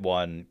 hit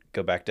one,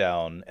 go back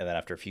down, and then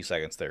after a few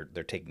seconds they're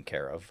taken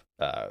care of.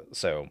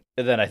 And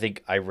then I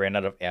think I ran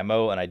out of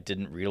ammo, and I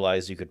didn't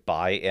realize you could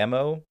buy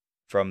ammo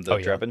from the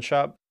Drebin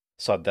shop.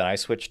 So then I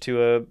switched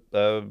to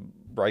a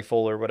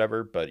rifle or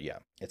whatever. But yeah,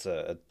 it's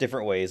a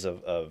different ways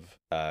of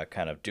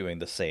kind of doing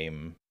the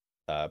same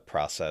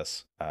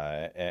process.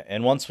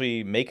 And once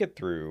we make it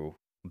through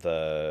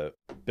the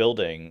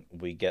building,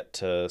 we get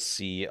to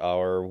see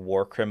our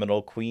war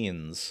criminal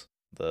queens,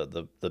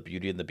 the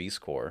Beauty and the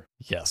Beast Corps.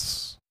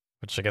 Yes.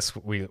 Which I guess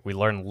we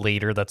learn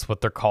later that's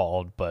what they're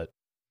called, but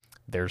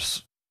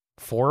there's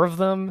 4 of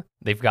them.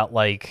 They've got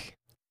like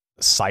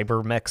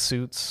cyber mech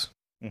suits.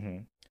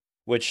 Mm-hmm.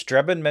 Which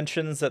Drebin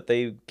mentions that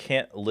they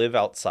can't live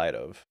outside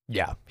of.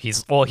 Yeah,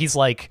 he's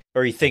like,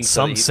 or he thinks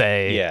some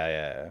say,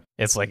 yeah.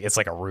 It's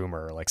like a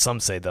rumor. Like some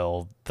say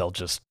they'll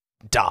just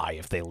die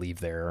if they leave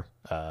their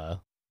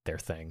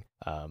thing.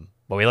 But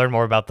we learn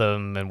more about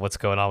them and what's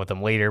going on with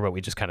them later. But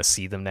we just kind of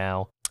see them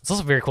now. It's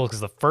also very cool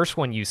because the first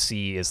one you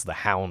see is the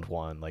hound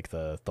one, like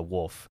the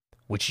wolf,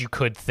 which you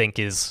could think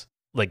is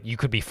like, you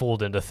could be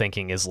fooled into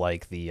thinking is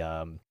like the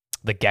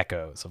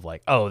geckos of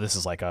like, oh, this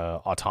is like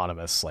a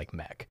autonomous like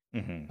mech.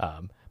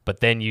 Mm-hmm. But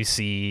then you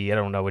see, I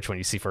don't know which one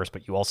you see first,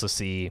 but you also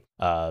see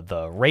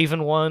the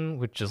raven one,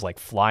 which is like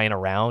flying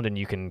around, and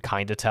you can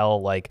kind of tell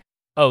like,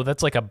 oh,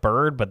 that's like a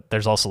bird, but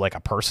there's also like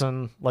a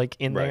person like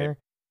in there,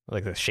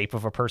 like the shape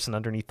of a person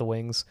underneath the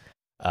wings.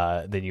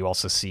 Then you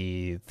also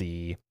see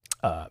the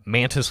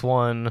mantis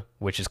one,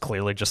 which is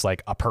clearly just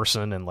like a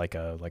person in like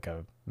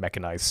a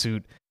mechanized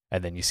suit.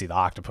 And then you see the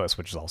octopus,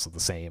 which is also the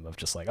same, of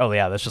just like, oh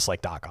yeah, that's just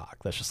like Doc Ock.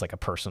 That's just like a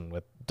person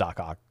with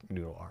Doc Ock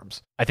noodle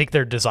arms. I think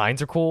their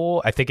designs are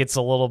cool. I think it's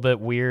a little bit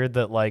weird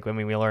that like, I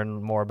mean, we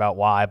learn more about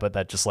why, but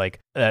that just like,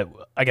 I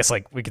guess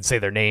like we could say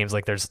their names.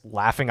 Like there's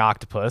Laughing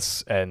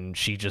Octopus, and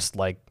she just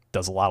like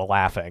does a lot of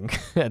laughing.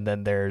 And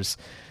then there's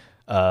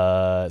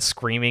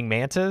Screaming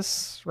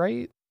Mantis,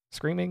 right?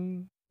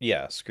 Screaming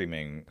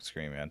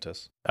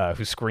Mantis.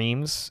 Who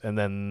screams, and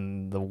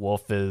then the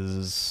wolf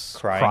is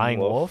Crying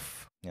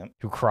Wolf. Yep.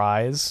 Who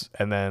cries,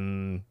 and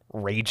then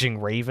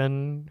Raging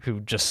Raven,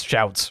 who just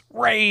shouts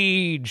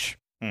 "Rage,"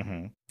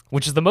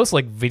 which is the most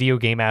like video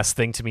game ass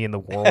thing to me in the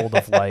world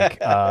of like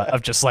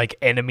of just like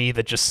enemy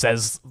that just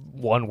says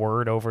one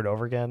word over and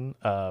over again.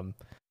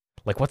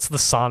 Like what's the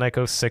Sonic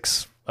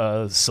 06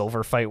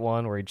 silver fight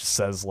one where he just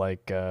says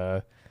like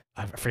I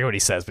forget what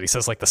he says, but he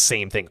says like the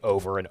same thing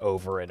over and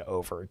over and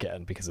over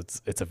again because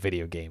it's a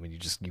video game and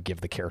you give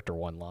the character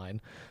one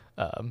line,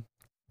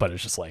 but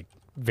it's just like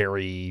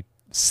very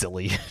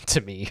silly to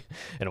me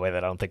in a way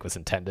that I don't think was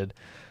intended,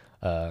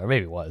 or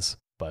maybe it was.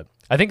 But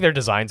I think their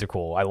designs are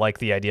cool. I like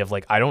the idea of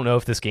like, I don't know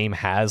if this game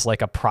has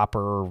like a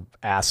proper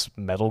ass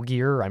Metal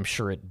Gear. I'm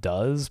sure it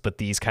does, but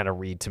these kind of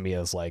read to me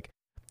as like,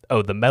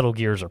 oh, the Metal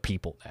Gears are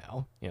people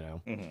now, you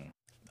know.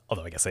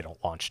 Although I guess they don't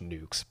launch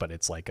nukes, but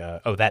it's like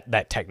oh,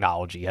 that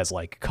technology has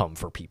like come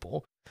for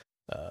people.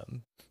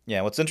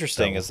 Yeah, what's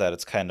interesting is that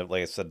it's kind of,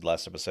 like I said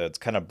last episode, it's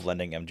kind of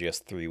blending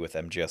MGS3 with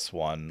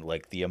MGS1,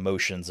 like the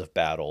emotions of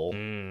battle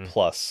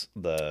plus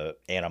the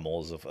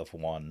animals of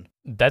 1.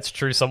 That's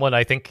true. Someone,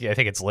 I think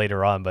it's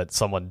later on, but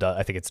someone does,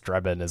 I think it's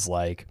Drebin, is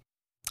like,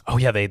 oh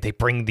yeah, they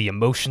bring the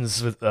emotions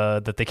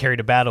that they carry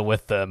to battle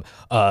with them,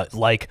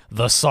 like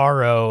the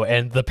sorrow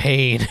and the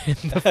pain and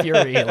the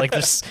fury. Like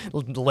just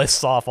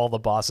lists off all the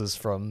bosses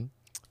from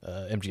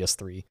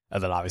MGS3,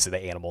 and then obviously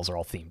the animals are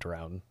all themed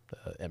around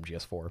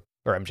MGS4 or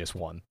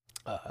MGS1.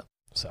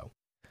 So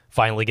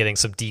finally getting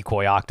some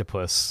decoy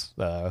octopus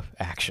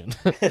action.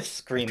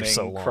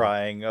 Screaming,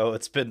 crying, oh,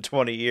 it's been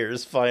 20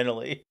 years,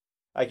 finally.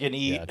 I can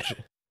eat.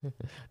 Yeah,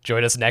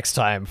 join us next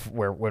time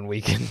when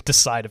we can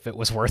decide if it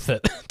was worth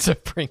it to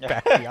bring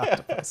back the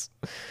octopus.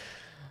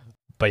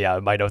 But yeah,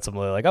 my notes I'm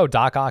like, oh,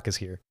 Doc Ock is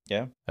here.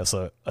 Yeah.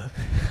 So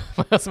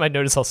that's my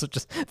notice. Also,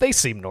 just they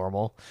seem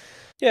normal.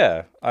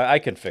 Yeah, I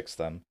can fix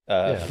them.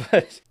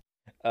 But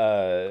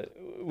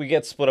we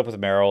get split up with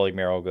Meryl. Like,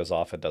 Meryl goes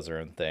off and does her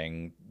own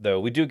thing. Though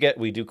we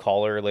do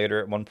call her later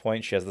at one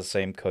point. She has the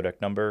same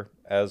codec number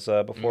as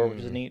before, which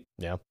is neat.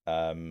 Yeah.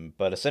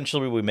 But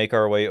essentially, we make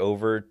our way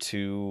over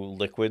to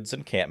Liquid's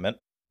encampment.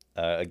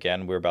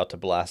 Again, we're about to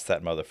blast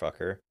that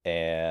motherfucker,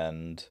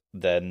 and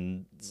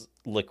then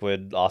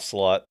Liquid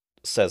Ocelot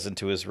says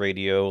into his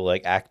radio,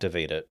 like,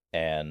 activate it,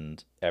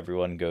 and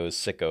everyone goes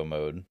sicko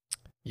mode.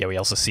 Yeah, we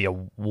also see a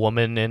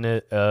woman in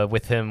it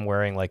with him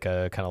wearing like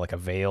a kind of like a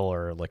veil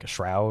or like a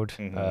shroud.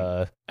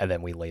 And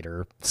then we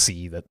later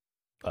see that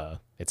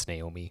it's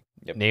Naomi.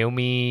 Yep.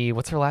 Naomi,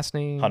 what's her last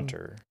name?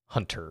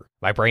 Hunter.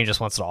 My brain just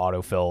wants to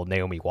autofill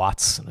Naomi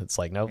Watts, and it's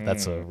like, nope,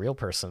 that's a real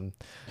person.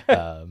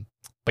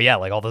 But yeah,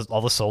 like all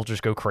the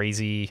soldiers go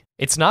crazy.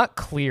 It's not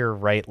clear,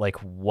 right? Like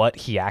what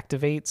he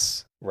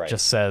activates. Right.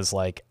 Just says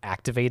like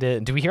activate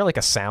it. Do we hear like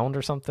a sound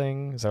or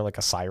something? Is there like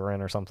a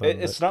siren or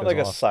something? It's not like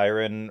a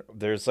siren.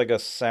 There's like a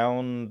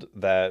sound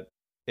that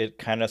it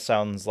kind of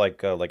sounds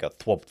like a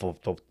thwop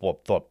thwop thwop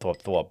thwop thwop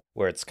thwop thwop,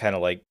 where it's kind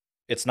of like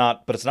it's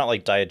not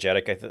like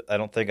diegetic. I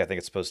think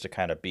it's supposed to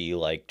kind of be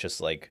like just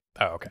like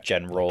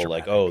general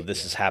like oh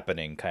this is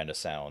happening kind of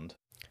sound.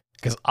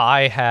 Because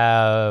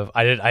I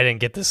didn't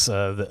get this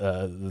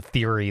the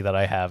theory that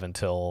I have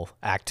until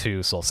Act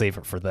 2, so I'll save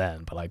it for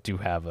then. But I do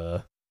have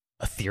a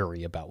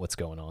theory about what's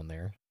going on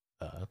there,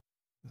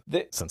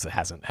 since it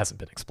hasn't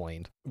been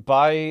explained.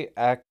 By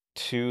Act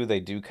 2, they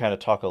do kind of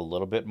talk a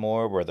little bit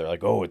more, where they're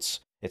like, "Oh, it's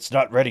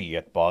not ready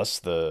yet, boss.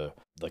 The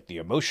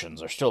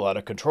emotions are still out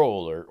of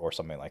control," or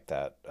something like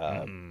that.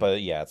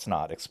 But yeah, it's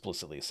not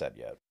explicitly said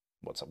yet.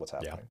 What's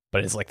happening? Yeah,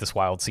 but it's like this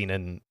wild scene,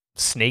 and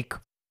Snake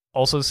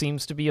also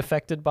seems to be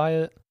affected by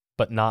it,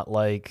 but not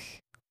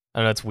like I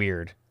don't know. It's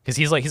weird. Because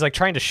he's like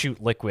trying to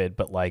shoot Liquid,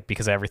 but like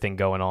because of everything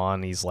going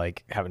on, he's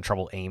like having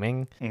trouble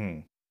aiming.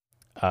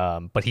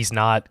 But he's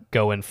not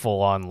going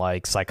full on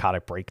like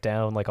psychotic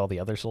breakdown like all the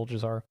other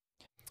soldiers are.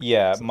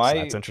 Yeah, so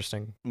that's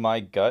interesting.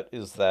 My gut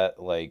is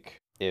that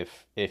like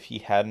if he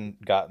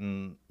hadn't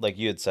gotten, like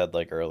you had said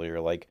like earlier,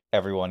 like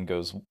everyone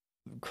goes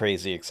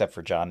crazy except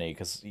for Johnny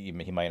because he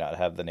might not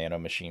have the nano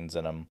machines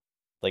in him.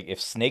 Like,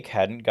 if Snake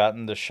hadn't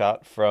gotten the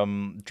shot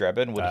from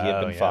Drebin, would he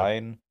have been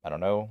fine? I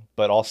don't know.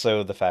 But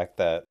also the fact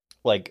that,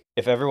 like,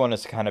 if everyone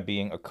is kind of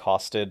being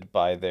accosted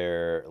by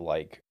their,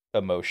 like,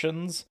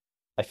 emotions,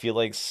 I feel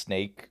like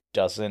Snake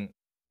doesn't...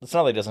 It's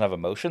not like he doesn't have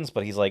emotions,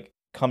 but he's, like,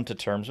 come to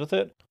terms with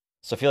it.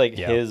 So I feel like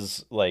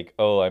his, like,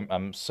 oh,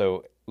 I'm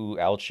so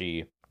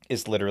ouchie,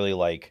 is literally,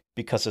 like,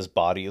 because his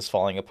body is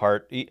falling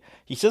apart. He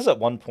says at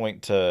one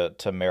point to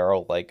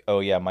Meryl, like,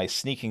 oh, yeah, my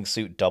sneaking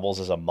suit doubles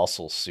as a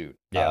muscle suit.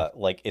 Yeah.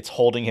 Like, it's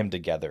holding him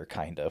together,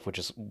 kind of, which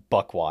is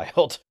buck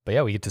wild. But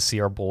yeah, we get to see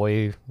our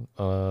boy,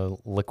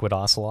 Liquid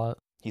Ocelot.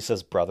 He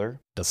says brother.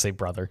 Does say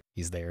brother.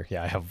 He's there.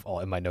 Yeah, I have all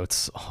in my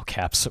notes, all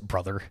caps,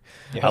 brother.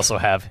 Yeah. I also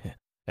have...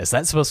 Is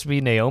that supposed to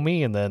be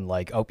Naomi? And then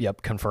like, oh,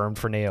 yep, confirmed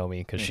for Naomi.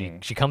 Because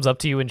she comes up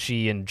to you and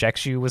she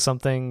injects you with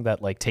something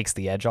that like takes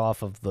the edge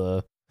off of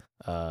the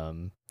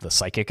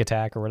psychic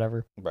attack or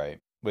whatever. Right.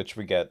 Which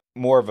we get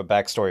more of a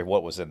backstory of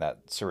what was in that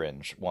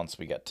syringe once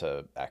we get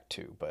to Act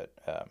 2. But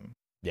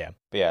yeah.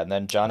 But yeah, and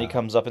then Johnny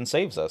comes up and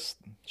saves us.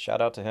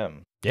 Shout out to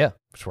him. Yeah,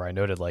 which where I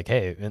noted like,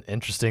 hey,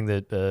 interesting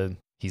that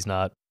he's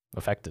not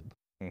affected.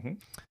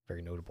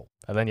 Very notable.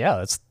 And then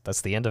yeah,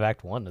 that's the end of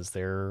Act 1.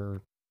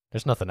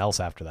 There's nothing else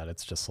after that.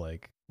 It's just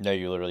like... No,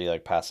 you literally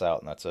like pass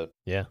out and that's it.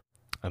 Yeah.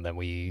 And then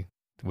we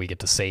get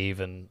to save,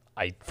 and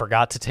I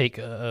forgot to take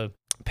a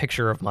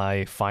picture of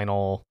my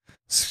final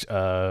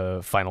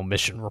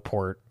mission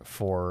report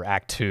for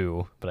Act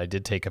 2, but I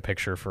did take a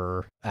picture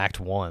for Act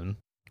 1.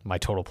 My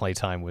total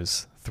playtime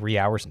was 3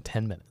 hours and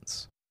 10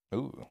 minutes.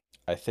 Ooh.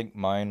 I think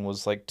mine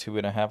was like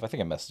 2.5. I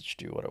think I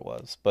messaged you what it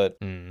was, but...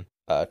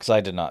 Because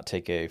I did not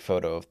take a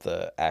photo of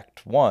the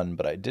Act 1,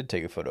 but I did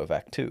take a photo of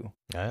Act 2.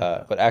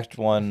 But Act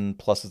 1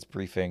 plus its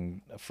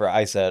briefing for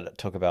IZ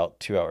took about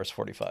 2 hours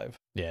 45.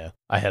 Yeah.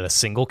 I had a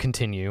single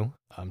continue.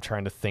 I'm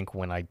trying to think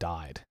when I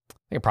died. I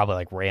think I probably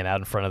like ran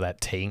out in front of that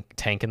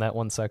tank in that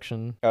one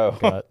section.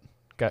 Oh.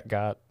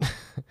 Got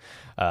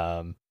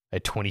I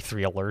had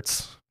 23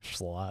 alerts, which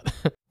is a lot.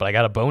 But I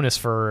got a bonus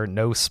for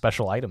no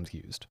special items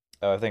used.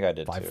 Oh, I think I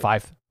did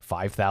too.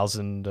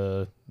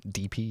 5,000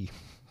 DP.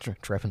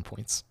 Trevin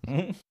points.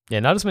 Yeah,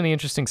 not as many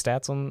interesting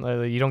stats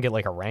on. You don't get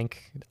like a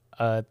rank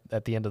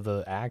at the end of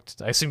the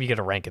act. I assume you get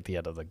a rank at the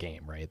end of the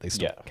game, right? They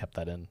still kept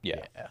that in.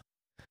 Yeah.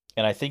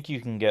 And I think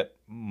you can get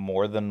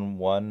more than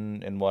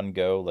one in one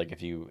go. Like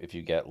if you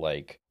get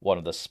like one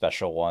of the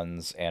special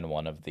ones and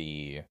one of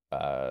the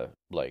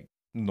like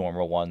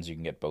normal ones, you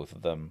can get both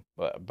of them.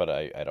 But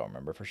I don't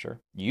remember for sure.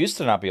 You used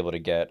to not be able to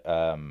get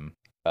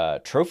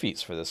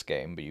trophies for this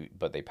game,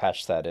 but they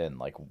patched that in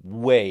like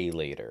way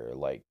later,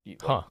 like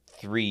Huh.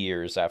 3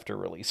 years after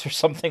release or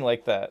something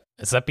like that.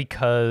 Is that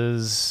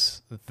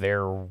because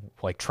their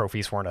like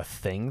trophies weren't a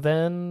thing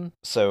then?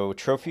 So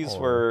trophies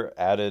Or were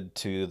added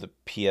to the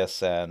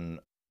PSN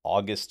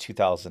August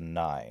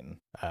 2009,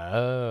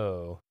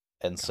 oh,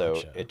 and so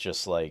gotcha. it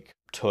just like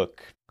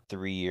took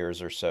 3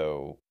 years or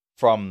so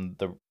from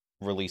the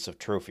release of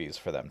trophies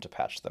for them to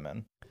patch them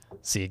in.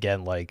 See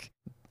again, like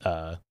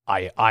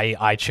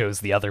I chose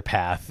the other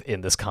path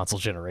in this console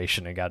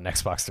generation and got an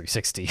Xbox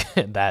 360,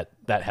 and that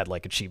had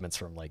like achievements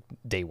from like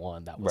day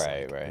one. That was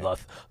Right, like right.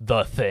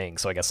 the thing.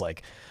 So I guess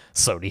like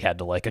Sony had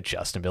to like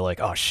adjust and be like,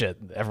 oh shit,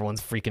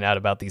 everyone's freaking out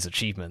about these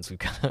achievements. We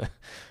got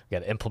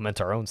to implement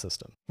our own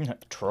system.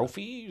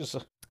 Trophies?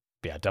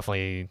 Yeah,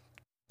 definitely.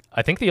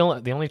 I think the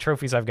only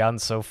trophies I've gotten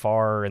so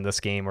far in this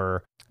game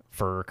are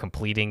for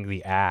completing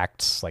the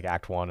acts, like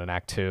Act 1 and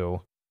Act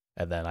 2.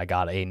 And then I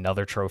got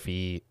another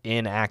trophy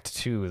in Act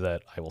 2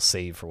 that I will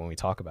save for when we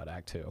talk about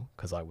Act 2,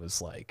 because I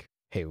was like,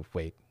 hey,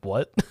 wait,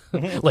 what?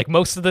 Like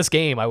most of this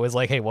game, I was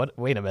like, hey, what?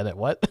 Wait a minute,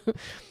 what?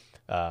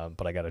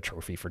 But I got a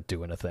trophy for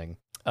doing a thing.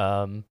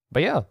 But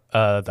yeah,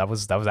 that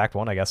was Act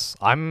 1, I guess.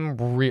 I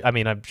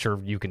mean, I'm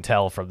sure you can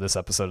tell from this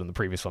episode and the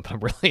previous one, but I'm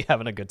really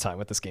having a good time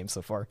with this game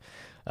so far.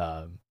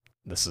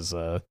 This is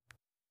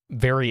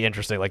very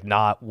interesting, like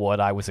not what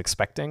I was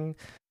expecting,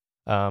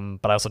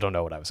 but I also don't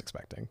know what I was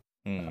expecting.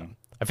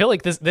 I feel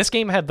like this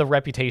game had the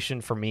reputation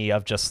for me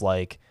of just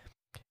like,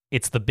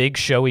 it's the big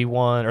showy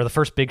one, or the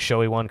first big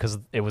showy one, because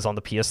it was on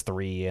the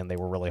PS3 and they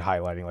were really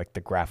highlighting like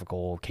the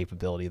graphical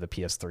capability of the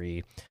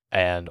PS3,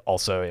 and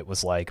also it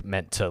was like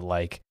meant to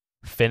like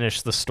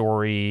finish the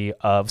story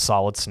of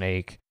Solid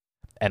Snake,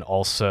 and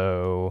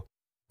also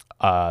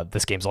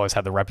this game's always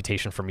had the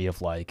reputation for me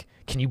of like,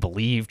 can you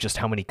believe just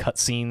how many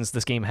cutscenes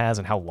this game has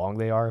and how long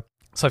they are?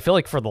 So I feel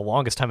like for the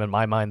longest time in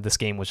my mind, this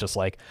game was just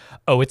like,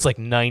 oh, it's like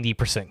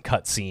 90%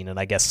 cutscene, and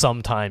I guess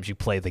sometimes you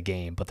play the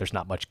game, but there's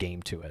not much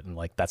game to it, and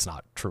like that's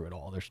not true at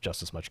all. There's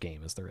just as much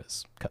game as there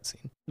is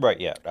cutscene. Right,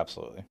 yeah,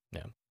 absolutely.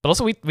 Yeah. But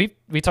also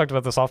we talked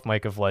about this off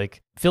mic of like,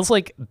 feels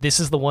like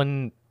this is the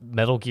one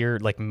Metal Gear,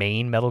 like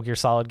main Metal Gear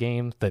Solid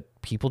game that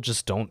people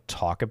just don't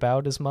talk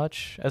about as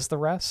much as the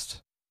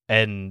rest.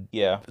 And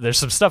yeah, there's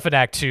some stuff in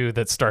Act 2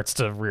 that starts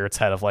to rear its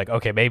head of like,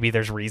 okay, maybe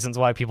there's reasons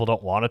why people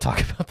don't want to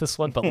talk about this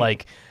one, but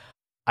like,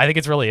 I think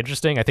it's really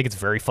interesting. I think it's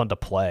very fun to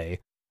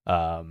play.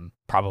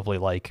 Probably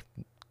like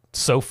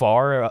so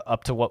far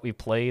up to what we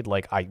played,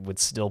 like I would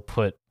still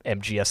put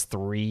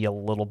MGS3 a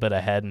little bit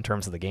ahead in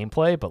terms of the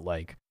gameplay, but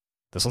like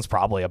this one's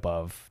probably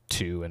above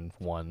 2 and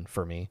 1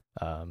 for me,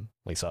 at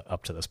least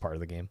up to this part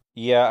of the game.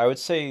 Yeah, I would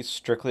say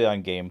strictly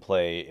on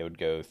gameplay, it would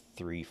go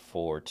 3,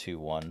 4, 2,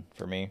 1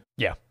 for me.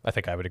 Yeah, I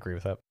think I would agree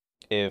with that.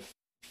 If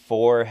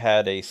 4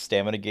 had a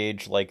stamina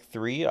gauge like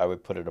 3, I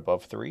would put it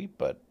above 3,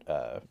 but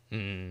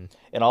and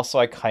also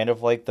I kind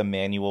of like the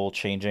manual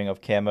changing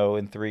of camo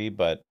in 3,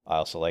 but I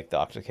also like the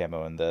octo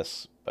camo in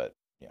this, but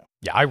yeah.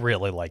 Yeah, I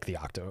really like the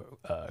octo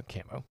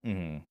camo.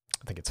 Mm-hmm.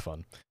 I think it's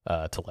fun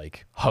to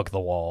like hug the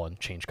wall and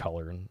change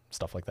color and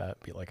stuff like that,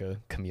 be like a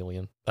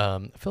chameleon.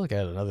 I feel like I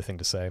had another thing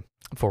to say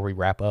before we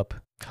wrap up.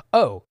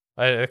 Oh,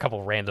 a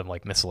couple random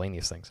like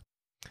miscellaneous things.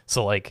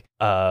 So like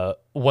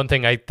one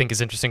thing I think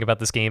is interesting about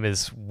this game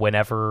is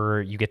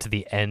whenever you get to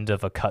the end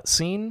of a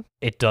cutscene,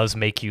 it does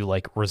make you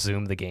like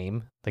resume the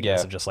game. The game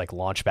doesn't just like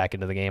launch back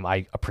into the game.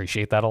 I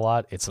appreciate that a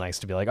lot. It's nice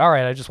to be like, all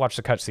right, I just watched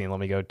the cutscene. Let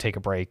me go take a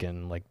break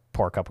and like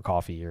pour a cup of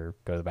coffee or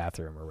go to the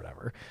bathroom or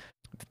whatever.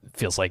 It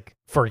feels like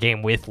for a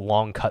game with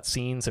long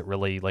cutscenes, it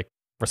really like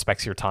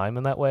respects your time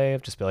in that way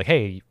of just be like,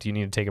 hey, do you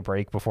need to take a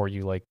break before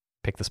you like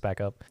pick this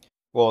back up?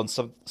 Well, and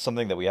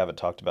something that we haven't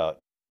talked about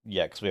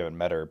yet because we haven't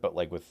met her, but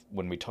like with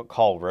when we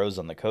call Rose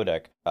on the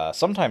codec,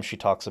 sometimes she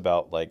talks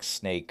about like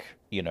Snake,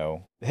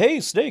 hey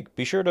Snake,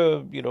 be sure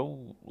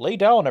to lay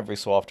down every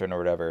so often or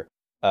whatever.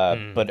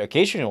 But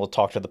occasionally we'll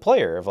talk to the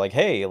player of like,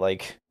 hey,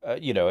 like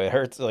it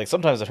hurts. Like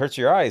sometimes it hurts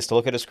your eyes to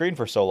look at a screen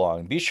for so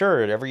long. Be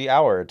sure every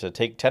hour to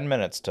take 10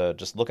 minutes to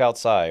just look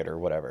outside or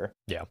whatever.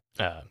 Yeah,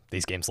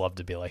 these games love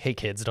to be like, hey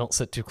kids, don't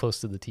sit too close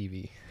to the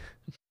TV.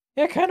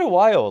 Yeah, kind of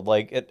wild.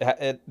 Like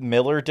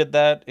Miller did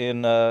that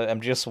in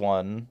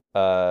MGS1.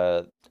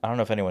 I don't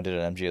know if anyone did it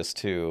in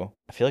MGS2.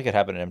 I feel like it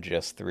happened in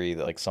MGS3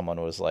 that like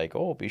someone was like,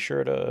 "Oh, be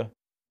sure to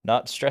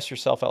not stress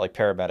yourself out." Like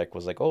Paramedic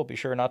was like, "Oh, be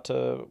sure not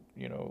to,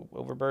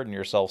 overburden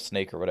yourself,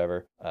 Snake or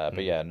whatever."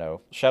 But yeah,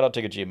 no. Shout out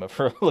to Kojima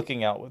for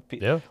looking out with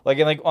people. Yeah. Like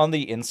and like on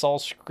the install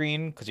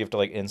screen because you have to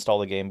like install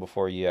the game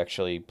before you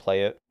actually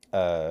play it.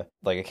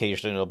 Like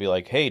occasionally it'll be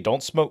like, "Hey,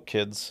 don't smoke,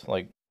 kids."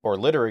 Like. Or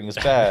littering is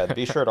bad.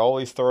 Be sure to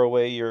always throw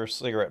away your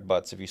cigarette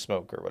butts if you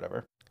smoke or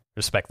whatever.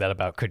 Respect that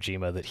about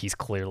Kojima, that he's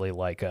clearly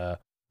like,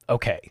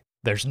 okay,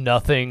 there's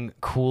nothing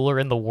cooler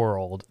in the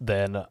world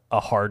than a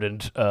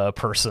hardened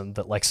person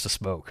that likes to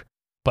smoke.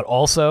 But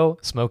also,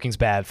 smoking's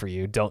bad for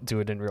you. Don't do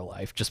it in real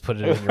life. Just put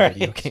it in your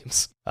video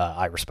games.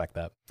 I respect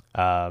that.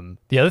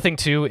 The other thing,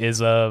 too,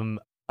 is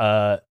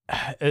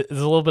It's a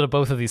little bit of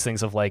both of these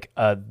things of like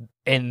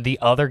in the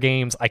other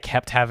games I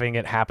kept having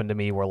it happen to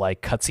me where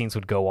like cutscenes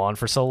would go on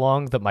for so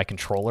long that my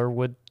controller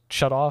would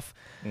shut off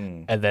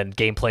and then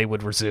gameplay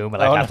would resume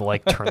and I'd have to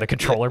like turn the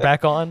controller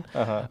back on.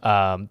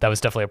 That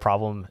was definitely a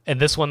problem. And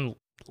this one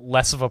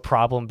less of a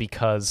problem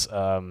because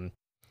like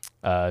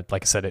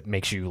I said, it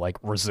makes you like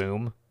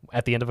resume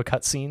at the end of a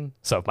cutscene.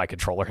 So if my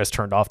controller has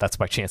turned off, that's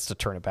my chance to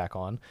turn it back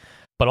on.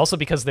 But also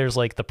because there's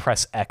like the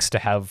press X to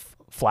have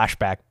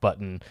flashback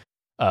button,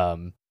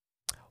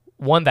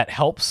 one that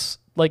helps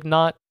like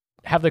not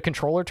have the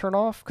controller turn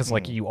off because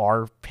like you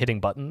are hitting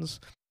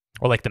buttons,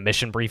 or like the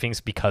mission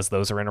briefings because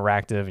those are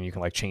interactive and you can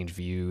like change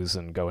views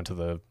and go into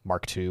the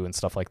Mark II and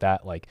stuff like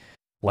that. Like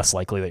less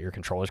likely that your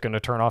controller is going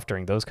to turn off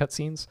during those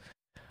cutscenes.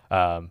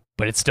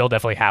 But it still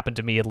definitely happened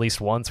to me at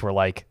least once where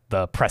like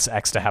the press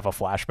X to have a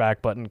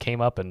flashback button came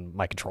up and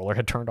my controller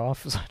had turned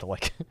off. So I had to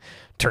like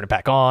turn it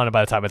back on. And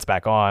by the time it's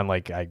back on,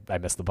 like I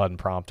missed the button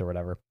prompt or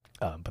whatever.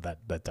 But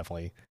that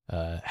definitely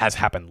has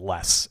happened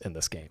less in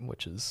this game,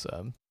 which is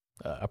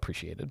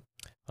appreciated.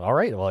 All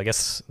right. Well, I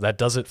guess that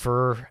does it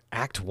for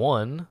Act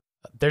 1.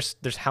 There's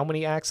how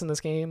many acts in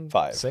this game?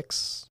 5.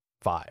 6?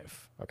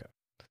 5. Okay.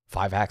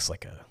 5 acts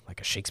like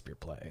a Shakespeare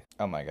play.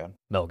 Oh my god.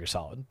 Metal Gear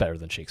Solid, better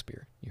than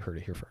Shakespeare. You heard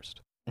it here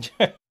first.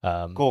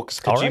 Cool, because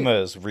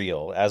Kojima is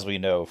real, as we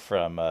know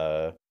from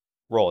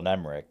Roland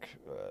Emmerich.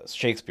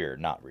 Shakespeare,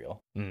 not real.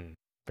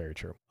 Very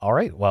true. All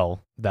right,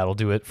 well, that'll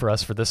do it for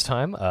us for this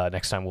time.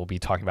 Next time we'll be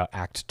talking about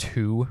Act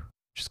 2,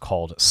 which is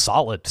called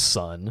Solid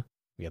Sun.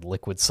 We had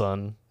Liquid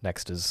Sun.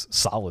 Next is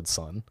Solid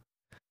Sun.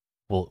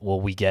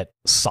 Will we get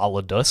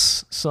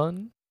Solidus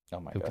Sun? Oh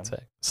my Who god. could say?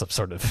 Some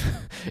sort of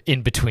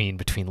in between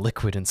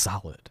liquid and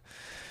solid.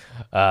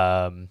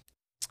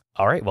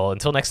 All right. Well,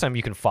 until next time,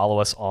 you can follow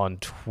us on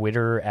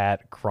Twitter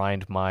at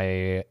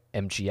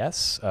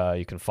GrindMyMGS.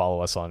 You can follow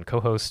us on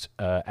co-host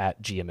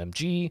at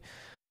GMMG.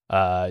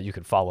 You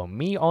can follow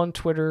me on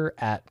Twitter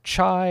at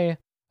Chai.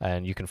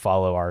 And you can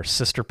follow our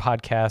sister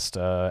podcast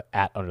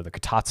at Under the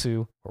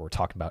Kotatsu, where we're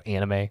talking about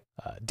anime.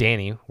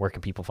 Danny, where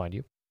can people find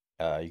you?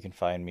 You can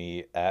find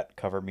me at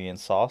Cover Me in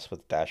Sauce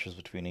with dashes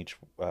between each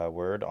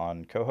word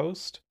on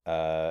co-host.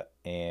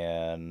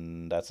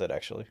 And that's it,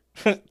 actually.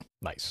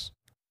 Nice.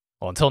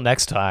 Well, until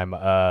next time,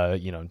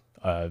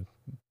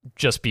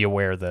 just be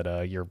aware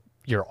that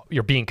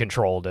you're being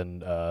controlled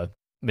and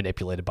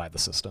manipulated by the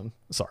system.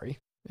 Sorry,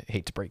 I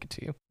hate to break it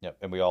to you. Yep,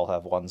 and we all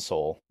have one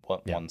soul,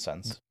 one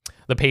sense.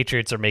 The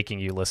Patriots are making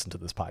you listen to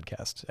this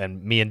podcast,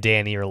 and me and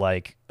Danny are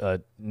like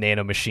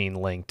nanomachine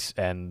linked,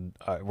 and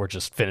we're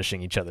just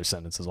finishing each other's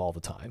sentences all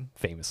the time,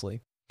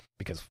 famously,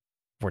 because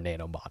we're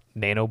nano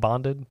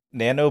bonded.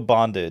 Nano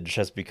bondage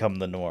has become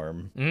the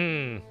norm.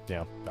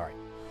 Yeah. All right.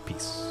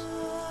 Peace.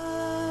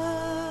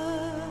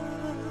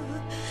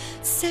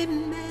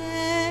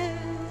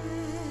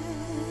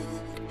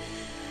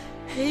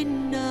 Hey,